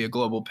 is going to be a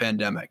global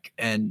pandemic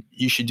and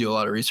you should do a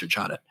lot of research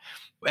on it.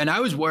 And I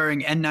was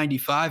wearing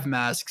N95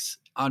 masks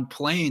on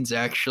planes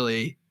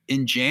actually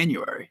in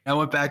January. I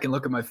went back and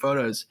looked at my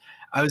photos.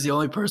 I was the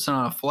only person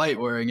on a flight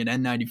wearing an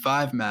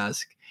N95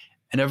 mask,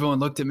 and everyone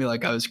looked at me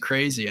like I was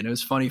crazy. And it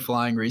was funny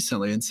flying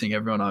recently and seeing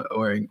everyone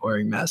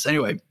wearing masks.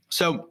 Anyway,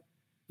 so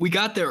we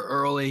got there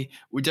early.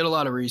 We did a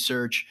lot of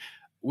research.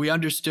 We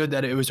understood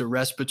that it was a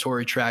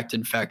respiratory tract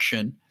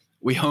infection.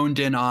 We honed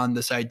in on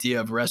this idea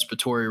of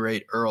respiratory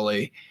rate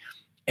early.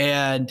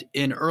 And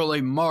in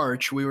early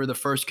March, we were the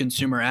first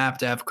consumer app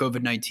to have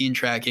COVID-19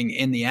 tracking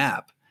in the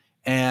app.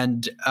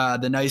 And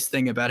the nice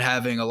thing about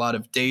having a lot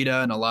of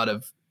data and a lot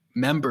of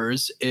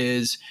members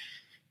is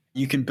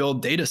you can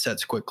build data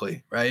sets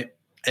quickly, right?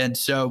 And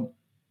so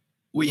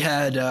we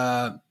had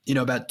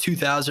about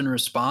 2,000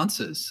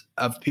 responses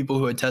of people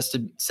who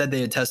said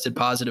they had tested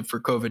positive for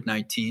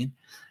COVID-19.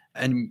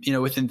 And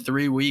within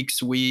 3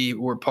 weeks, we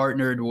were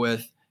partnered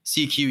with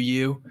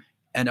CQU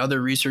and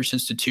other research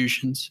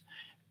institutions,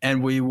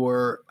 and we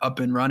were up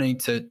and running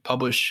to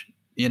publish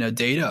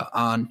data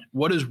on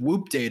what does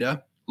Whoop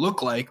data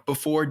look like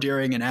before,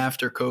 during, and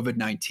after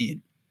COVID-19.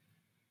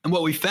 And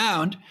what we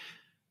found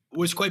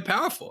was quite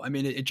powerful. I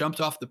mean, it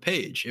jumped off the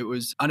page. It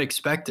was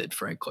unexpected,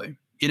 frankly.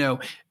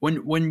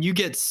 When you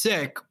get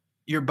sick,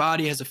 your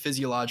body has a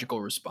physiological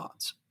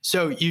response.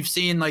 So you've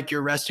seen like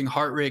your resting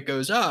heart rate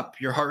goes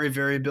up, your heart rate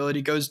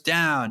variability goes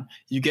down,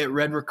 you get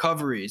red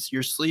recoveries,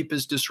 your sleep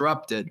is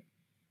disrupted.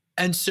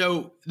 And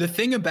so the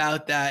thing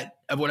about that,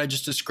 of what I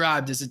just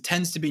described, is it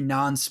tends to be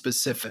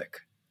non-specific.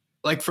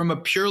 Like from a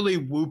purely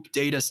Whoop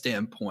data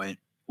standpoint,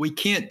 we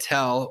can't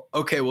tell,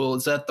 okay, well,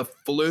 is that the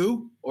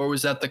flu or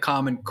was that the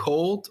common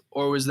cold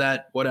or was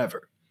that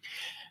whatever?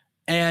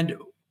 And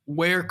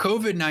where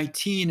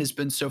COVID-19 has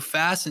been so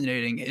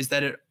fascinating is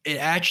that it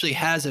actually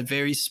has a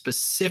very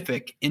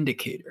specific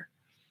indicator,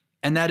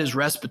 and that is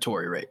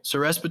respiratory rate. So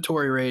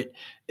respiratory rate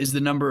is the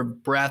number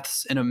of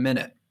breaths in a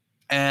minute.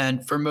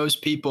 And for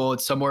most people,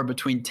 it's somewhere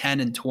between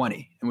 10 and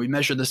 20. And we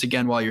measure this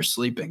again while you're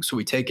sleeping. So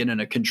we take it in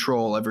a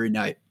control every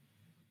night.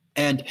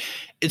 And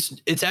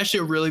it's actually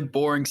a really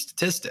boring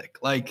statistic.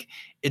 Like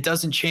it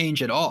doesn't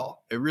change at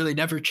all. It really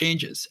never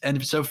changes.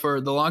 And so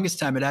for the longest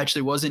time, it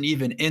actually wasn't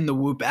even in the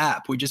Whoop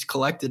app. We just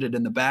collected it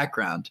in the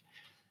background.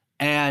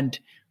 And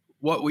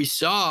what we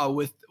saw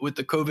with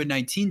the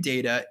COVID-19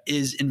 data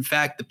is, in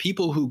fact, the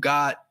people who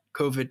got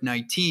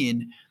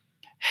COVID-19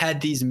 had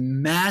these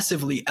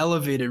massively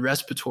elevated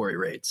respiratory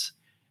rates.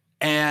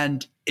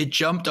 And it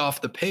jumped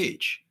off the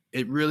page.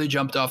 It really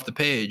jumped off the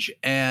page.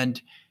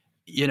 And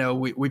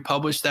we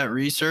published that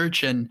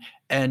research and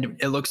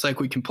it looks like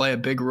we can play a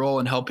big role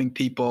in helping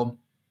people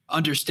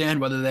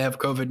understand whether they have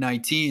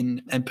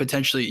COVID-19 and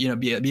potentially,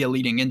 be a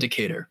leading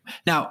indicator.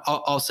 Now,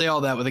 I'll say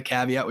all that with a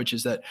caveat, which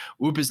is that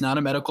Whoop is not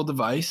a medical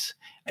device,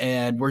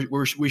 and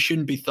we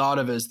shouldn't be thought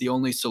of as the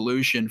only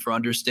solution for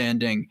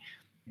understanding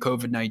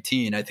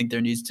COVID-19. I think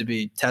there needs to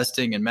be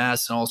testing and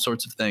masks and all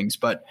sorts of things.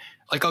 But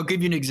like, I'll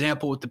give you an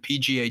example with the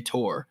PGA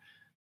Tour.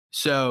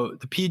 So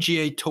the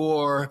PGA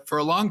Tour for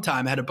a long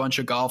time had a bunch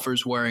of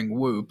golfers wearing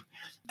Whoop.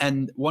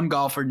 And one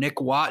golfer, Nick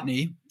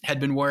Watney, had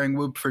been wearing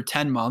Whoop for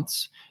 10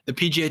 months. The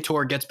PGA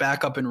Tour gets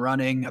back up and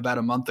running about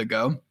a month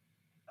ago.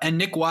 And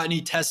Nick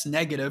Watney tests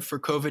negative for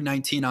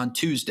COVID-19 on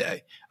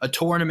Tuesday. A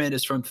tournament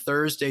is from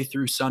Thursday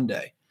through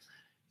Sunday.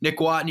 Nick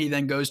Watney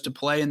then goes to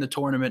play in the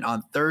tournament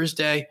on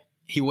Thursday.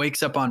 He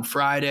wakes up on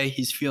Friday,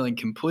 he's feeling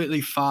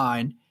completely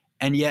fine,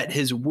 and yet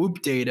his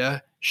Whoop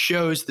data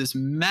shows this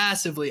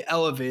massively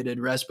elevated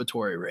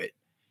respiratory rate.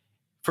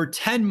 For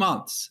 10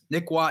 months,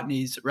 Nick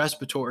Watney's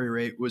respiratory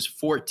rate was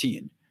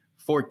 14,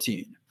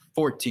 14,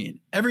 14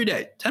 every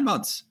day, 10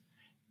 months.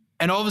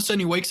 And all of a sudden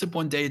he wakes up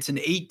one day, it's an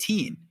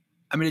 18.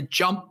 I mean, it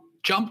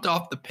jumped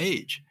off the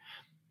page.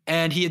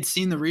 And he had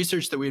seen the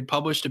research that we had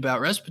published about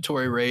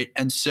respiratory rate.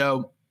 And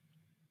so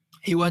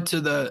he went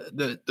to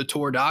the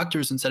tour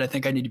doctors and said, I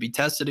think I need to be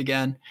tested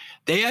again.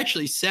 They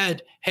actually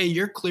said, hey,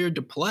 you're cleared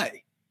to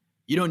play.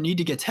 You don't need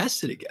to get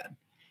tested again.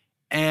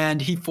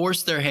 And he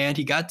forced their hand.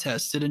 He got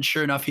tested. And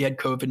sure enough, he had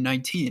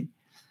COVID-19.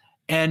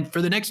 And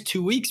for the next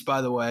 2 weeks,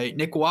 by the way,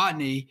 Nick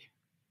Watney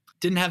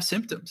didn't have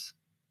symptoms.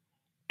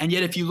 And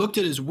yet, if you looked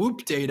at his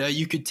Whoop data,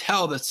 you could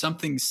tell that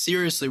something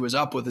seriously was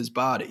up with his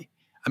body.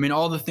 I mean,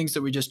 all the things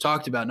that we just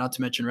talked about, not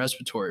to mention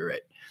respiratory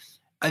rate.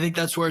 I think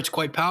that's where it's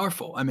quite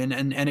powerful. I mean,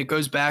 and it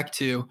goes back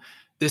to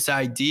this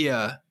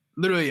idea,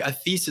 literally a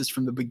thesis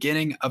from the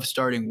beginning of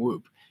starting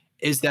Whoop,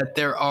 is that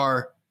there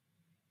are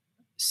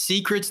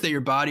secrets that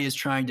your body is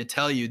trying to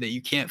tell you that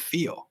you can't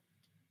feel.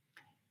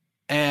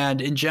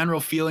 And in general,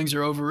 feelings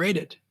are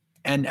overrated.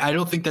 And I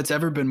don't think that's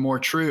ever been more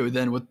true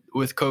than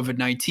with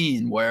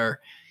COVID-19,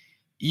 where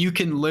you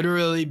can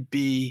literally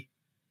be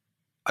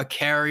a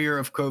carrier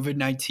of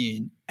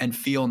COVID-19 and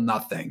feel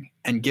nothing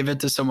and give it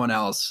to someone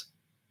else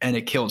and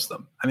it kills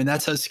them. I mean,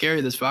 that's how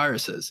scary this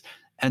virus is.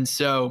 And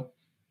so,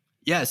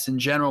 yes, in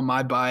general,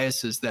 my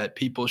bias is that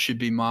people should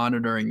be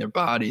monitoring their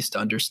bodies to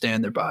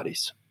understand their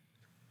bodies.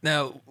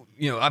 Now,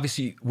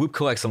 obviously Whoop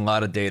collects a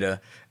lot of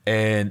data,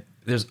 and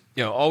there's,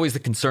 always the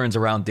concerns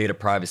around data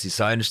privacy.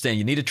 So I understand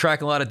you need to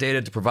track a lot of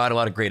data to provide a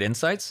lot of great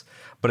insights,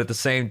 but at the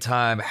same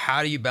time,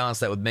 how do you balance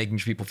that with making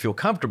sure people feel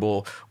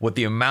comfortable with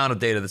the amount of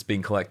data that's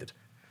being collected?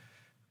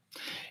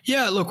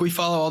 Yeah, look, we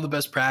follow all the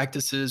best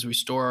practices. We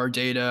store our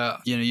data,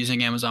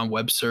 using Amazon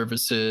Web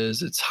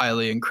Services. It's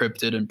highly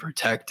encrypted and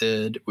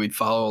protected. We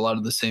follow a lot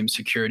of the same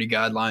security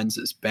guidelines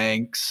as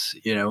banks.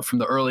 From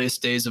the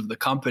earliest days of the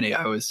company,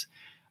 I was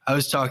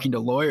talking to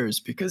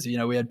lawyers because,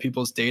 we had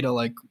people's data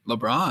like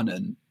LeBron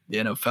and,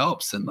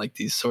 Phelps and like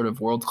these sort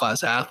of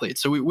world-class athletes.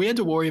 So we had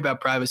to worry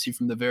about privacy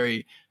from the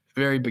very,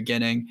 very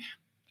beginning.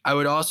 I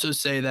would also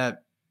say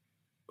that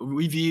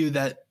we view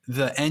that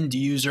the end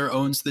user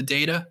owns the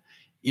data.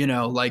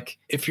 Like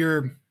if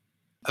you're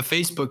a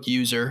Facebook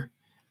user,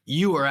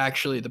 you are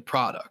actually the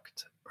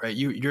product, right?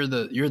 You're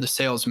the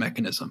sales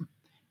mechanism.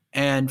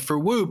 And for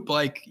Whoop,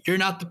 like you're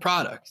not the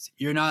product,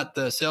 you're not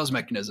the sales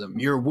mechanism.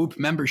 Your Whoop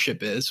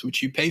membership is,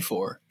 which you pay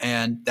for,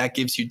 and that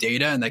gives you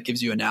data and that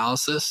gives you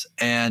analysis.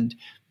 And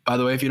by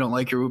the way, if you don't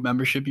like your Whoop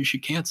membership, you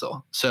should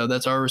cancel. So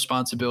that's our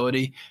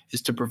responsibility,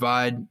 is to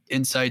provide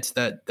insights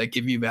that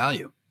give you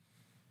value.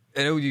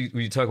 I know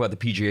you talk about the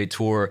PGA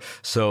Tour,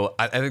 so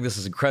I think this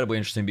is incredibly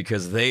interesting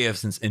because they have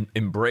since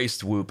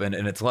embraced Whoop, and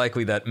it's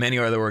likely that many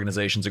other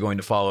organizations are going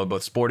to follow,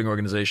 both sporting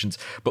organizations.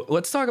 But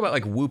let's talk about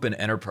like Whoop and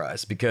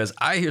enterprise, because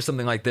I hear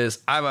something like this.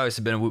 I've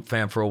obviously been a Whoop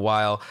fan for a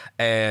while,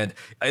 and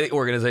I think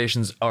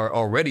organizations are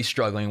already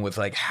struggling with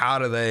like how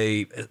do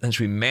they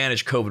essentially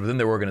manage COVID within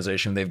their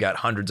organization. They've got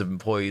hundreds of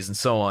employees and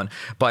so on.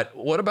 But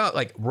what about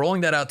like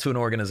rolling that out to an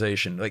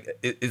organization? Like,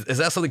 is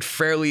that something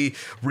fairly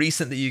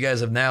recent that you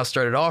guys have now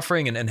started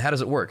offering, and how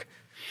does it work?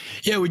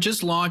 Yeah, we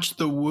just launched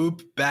the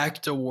Whoop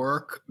Back to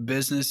Work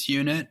business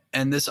unit,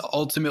 and this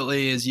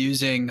ultimately is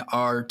using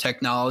our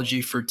technology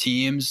for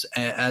teams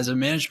as a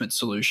management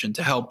solution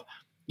to help,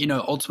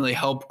 ultimately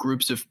help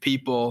groups of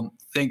people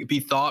be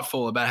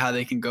thoughtful about how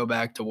they can go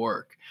back to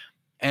work.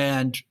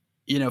 And,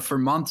 for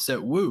months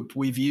at Whoop,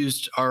 we've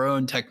used our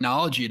own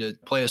technology to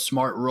play a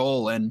smart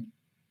role in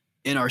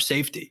our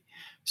safety.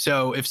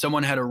 So if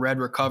someone had a red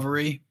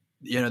recovery,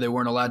 they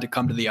weren't allowed to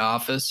come to the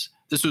office.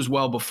 This was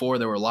well before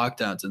there were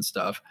lockdowns and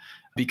stuff,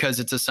 because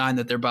it's a sign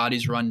that their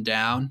body's run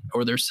down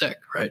or they're sick,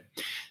 right?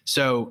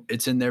 So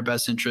it's in their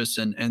best interest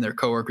and their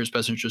coworkers'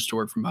 best interest to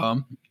work from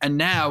home. And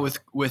now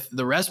with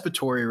the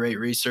respiratory rate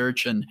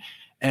research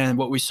and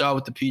what we saw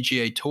with the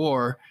PGA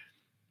Tour,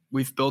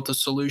 we've built a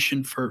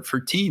solution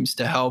for teams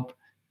to help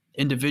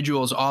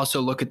individuals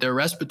also look at their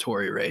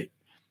respiratory rate.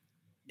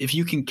 If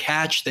you can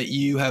catch that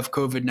you have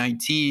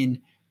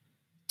COVID-19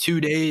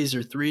 2 days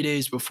or 3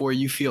 days before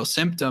you feel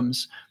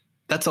symptoms,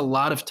 that's a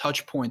lot of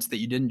touch points that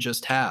you didn't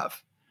just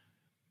have.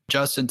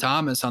 Justin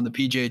Thomas on the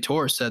PGA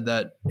Tour said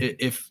that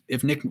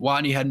if Nick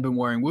Watney hadn't been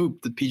wearing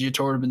Whoop, the PGA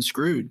Tour would have been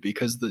screwed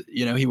because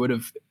he would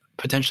have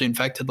potentially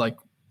infected like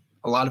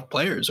a lot of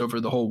players over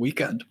the whole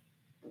weekend.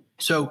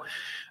 So,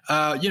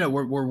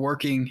 we're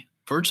working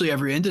virtually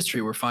every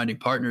industry. We're finding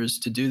partners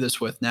to do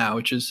this with now,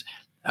 which is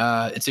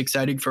it's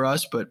exciting for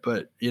us, but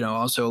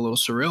also a little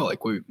surreal.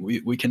 Like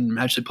we can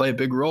actually play a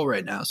big role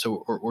right now.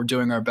 So we're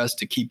doing our best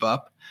to keep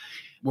up.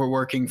 We're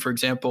working, for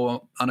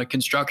example, on a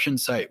construction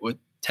site with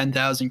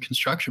 10,000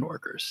 construction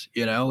workers,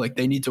 like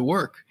they need to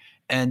work,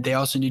 and they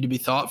also need to be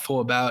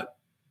thoughtful about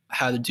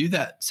how to do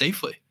that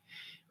safely.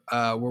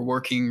 We're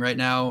working right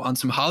now on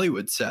some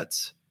Hollywood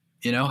sets.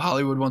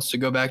 Hollywood wants to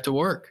go back to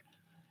work.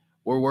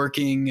 We're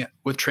working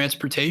with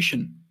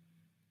transportation,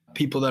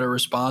 people that are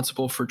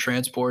responsible for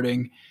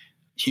transporting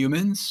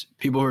humans,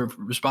 people who are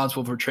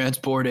responsible for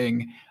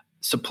transporting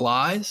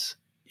supplies,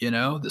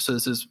 so this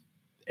is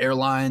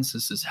airlines,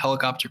 this is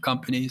helicopter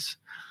companies.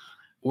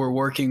 We're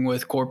working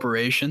with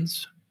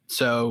corporations.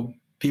 So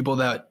people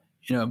that,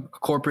 a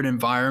corporate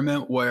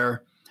environment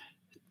where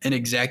an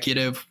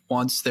executive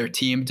wants their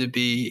team to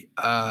be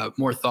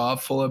more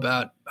thoughtful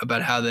about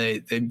how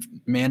they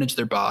manage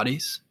their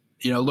bodies,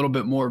 a little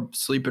bit more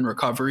sleep and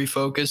recovery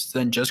focused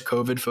than just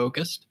COVID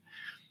focused.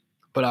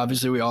 But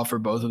obviously we offer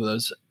both of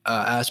those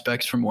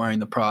aspects from wearing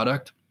the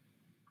product.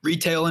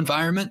 Retail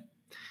environment,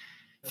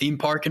 theme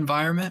park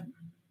environment.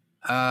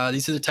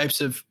 These are the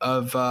types of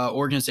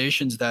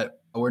organizations that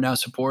we're now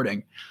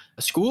supporting.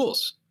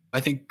 Schools. I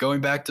think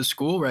going back to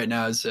school right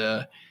now it's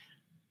a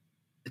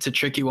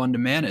tricky one to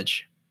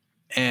manage.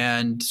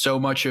 And so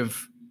much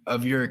of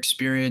your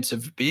experience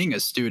of being a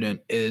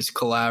student is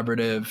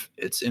collaborative.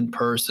 It's in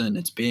person.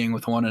 It's being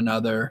with one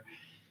another.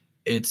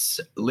 It's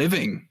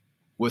living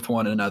with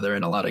one another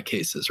in a lot of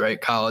cases, right?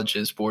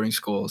 Colleges, boarding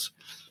schools.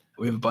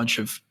 We have a bunch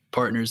of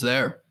partners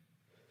there.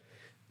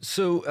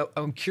 So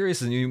I'm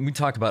curious, and we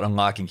talk about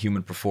unlocking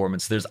human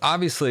performance. There's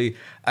obviously,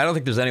 I don't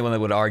think there's anyone that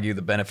would argue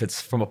the benefits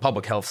from a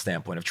public health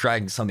standpoint of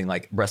tracking something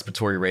like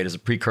respiratory rate as a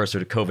precursor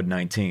to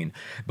COVID-19.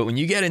 But when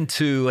you get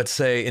into, let's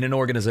say, in an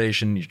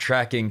organization, you're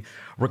tracking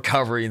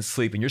recovery and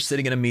sleep, and you're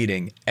sitting in a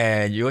meeting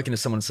and you're looking at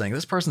someone saying,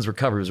 this person's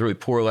recovery was really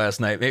poor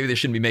last night. Maybe they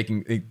shouldn't be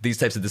making these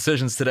types of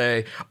decisions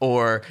today,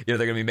 or they're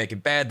going to be making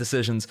bad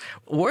decisions.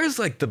 Where's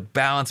like the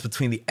balance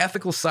between the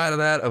ethical side of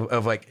that,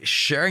 of like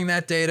sharing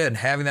that data and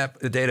having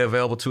that data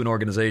available to an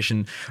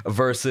organization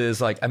versus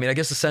I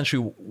guess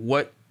essentially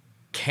what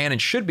can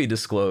and should be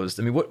disclosed?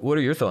 I mean, what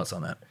are your thoughts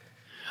on that?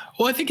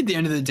 Well, I think at the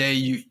end of the day,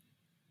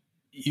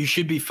 you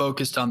should be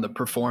focused on the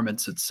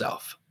performance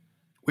itself.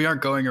 We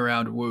aren't going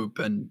around Whoop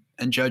and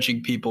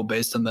judging people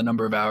based on the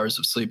number of hours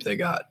of sleep they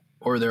got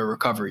or their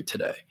recovery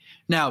today.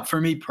 Now, for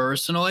me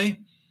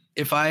personally,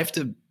 if I have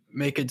to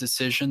make a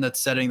decision that's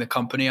setting the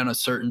company on a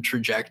certain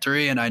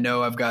trajectory and I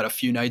know I've got a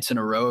few nights in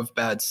a row of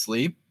bad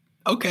sleep,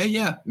 okay,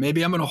 yeah,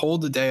 maybe I'm going to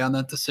hold a day on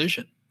that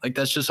decision. Like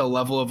that's just a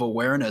level of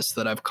awareness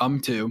that I've come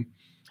to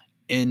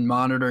in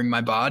monitoring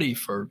my body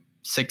for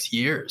 6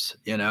 years,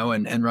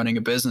 and running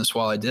a business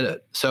while I did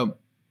it. So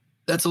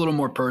that's a little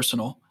more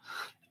personal.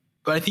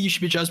 But I think you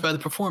should be judged by the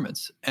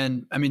performance.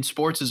 And I mean,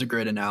 sports is a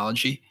great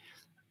analogy.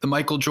 The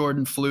Michael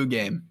Jordan flu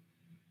game,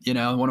 one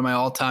of my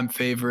all-time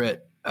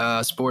favorite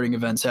sporting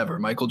events ever.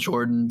 Michael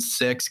Jordan,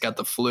 6, got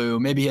the flu.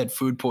 Maybe he had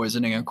food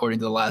poisoning according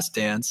to The Last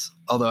Dance,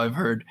 although I've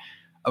heard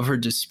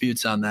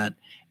disputes on that.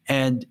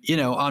 And,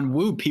 on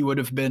Whoop, he would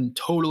have been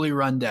totally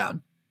run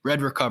down,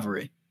 red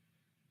recovery,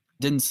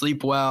 didn't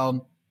sleep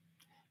well,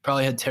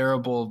 probably had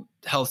terrible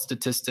health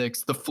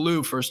statistics. The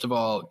flu, first of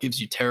all,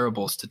 gives you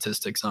terrible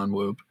statistics on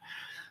Whoop.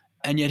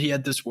 And yet he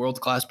had this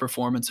world-class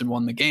performance and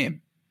won the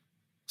game.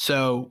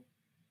 So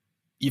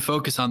you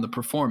focus on the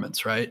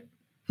performance, right?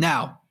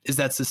 Now, is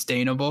that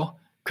sustainable?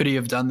 Could he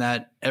have done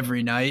that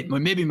every night? Well,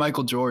 maybe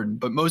Michael Jordan,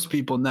 but most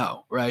people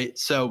know, right?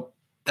 So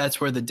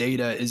that's where the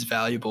data is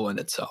valuable in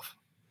itself.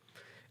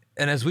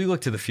 And as we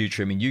look to the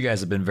future, I mean, you guys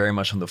have been very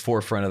much on the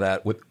forefront of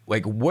that.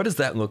 What does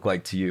that look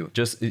like to you?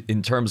 Just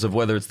in terms of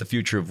whether it's the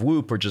future of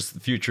Whoop or just the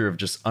future of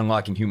just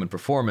unlocking human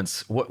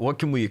performance, what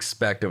can we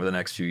expect over the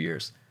next few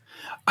years?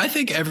 I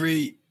think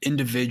every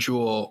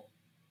individual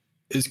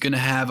is going to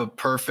have a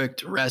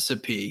perfect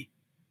recipe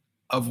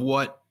of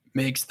what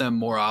makes them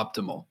more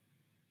optimal.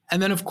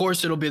 And then, of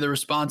course, it'll be the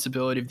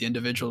responsibility of the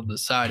individual to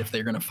decide if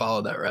they're going to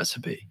follow that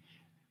recipe.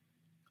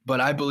 But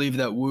I believe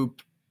that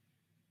Whoop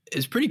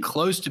is pretty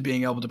close to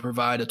being able to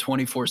provide a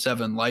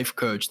 24/7 life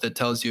coach that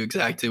tells you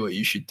exactly what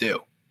you should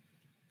do.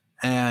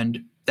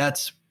 And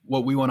that's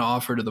what we want to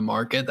offer to the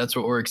market. That's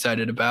what we're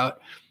excited about.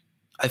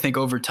 I think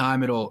over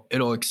time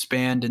it'll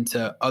expand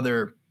into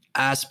other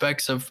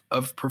aspects of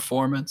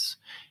performance.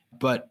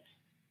 But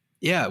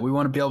yeah, we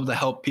want to be able to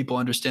help people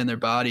understand their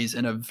bodies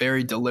in a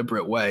very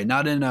deliberate way,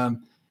 not in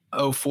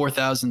a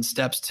 4,000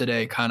 steps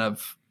today kind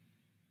of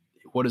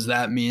what does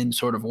that mean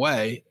sort of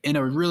way, in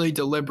a really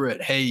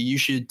deliberate, hey, you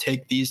should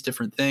take these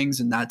different things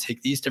and not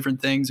take these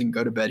different things and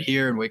go to bed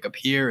here and wake up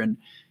here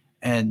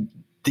and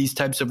these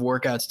types of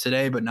workouts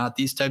today, but not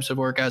these types of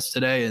workouts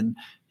today. And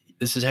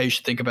this is how you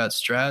should think about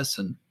stress.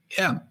 And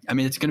yeah, I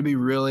mean, it's going to be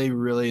really,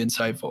 really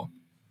insightful.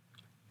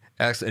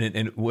 Excellent.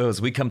 And Will, as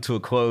we come to a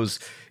close,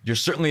 you're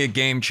certainly a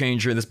game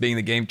changer, this being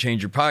the Game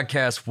Changer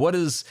podcast. What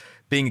does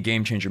being a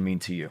game changer mean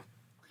to you?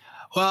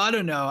 Well, I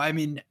don't know. I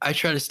mean, I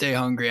try to stay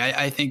hungry.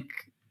 I think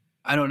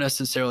I don't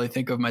necessarily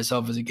think of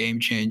myself as a game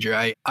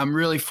changer. I'm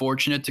really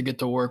fortunate to get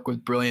to work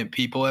with brilliant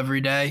people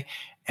every day,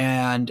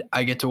 and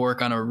I get to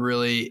work on a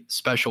really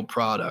special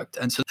product.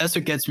 And so that's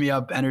what gets me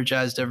up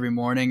energized every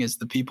morning is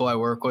the people I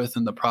work with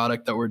and the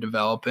product that we're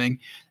developing.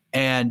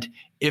 And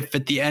if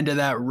at the end of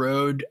that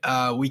road,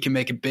 we can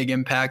make a big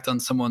impact on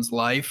someone's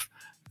life,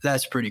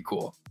 that's pretty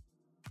cool.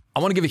 I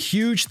want to give a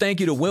huge thank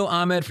you to Will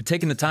Ahmed for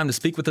taking the time to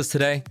speak with us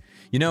today.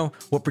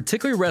 What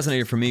particularly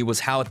resonated for me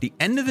was how at the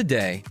end of the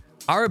day,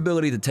 Our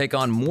ability to take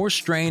on more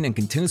strain and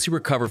continuously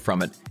recover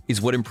from it is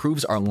what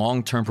improves our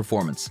long-term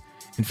performance.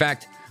 In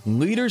fact,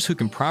 leaders who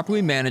can properly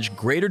manage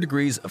greater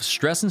degrees of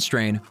stress and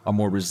strain are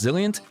more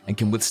resilient and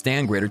can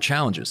withstand greater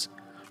challenges.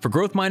 For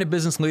growth-minded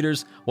business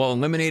leaders, while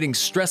eliminating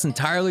stress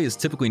entirely is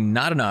typically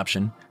not an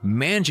option,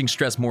 managing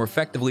stress more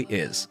effectively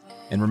is.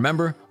 And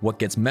remember, what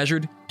gets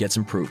measured gets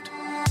improved.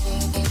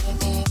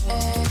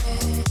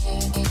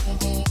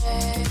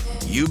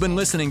 You've been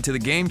listening to the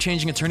Game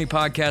Changing Attorney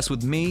Podcast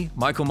with me,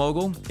 Michael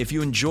Mogul. If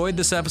you enjoyed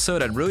this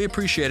episode, I'd really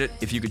appreciate it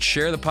if you could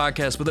share the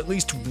podcast with at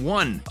least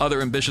one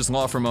other ambitious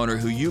law firm owner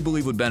who you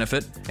believe would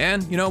benefit,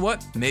 and you know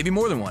what? Maybe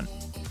more than one.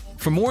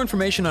 For more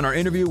information on our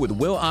interview with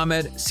Will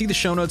Ahmed, see the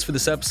show notes for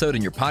this episode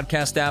in your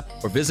podcast app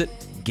or visit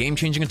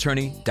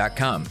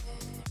GameChangingAttorney.com.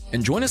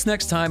 And join us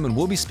next time when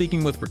we'll be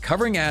speaking with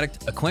recovering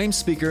addict, acclaimed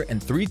speaker,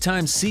 and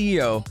 3-time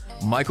CEO,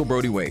 Michael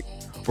Brody-Waite.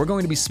 We're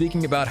going to be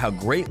speaking about how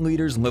great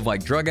leaders live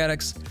like drug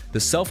addicts, the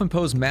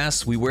self-imposed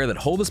masks we wear that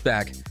hold us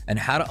back, and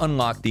how to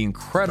unlock the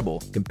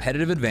incredible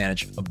competitive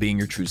advantage of being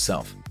your true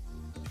self.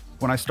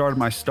 When I started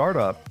my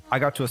startup, I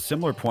got to a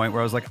similar point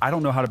where I was like, I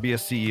don't know how to be a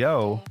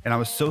CEO. And I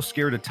was so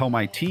scared to tell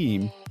my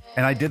team.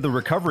 And I did the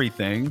recovery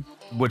thing,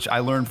 which I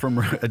learned from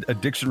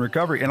addiction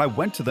recovery. And I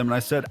went to them and I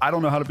said, I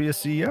don't know how to be a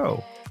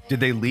CEO. Did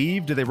they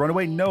leave? Did they run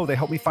away? No, they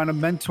helped me find a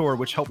mentor,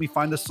 which helped me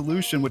find the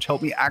solution, which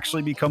helped me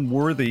actually become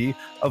worthy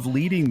of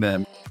leading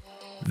them.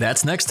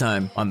 That's next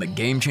time on the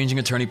Game Changing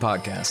Attorney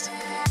Podcast.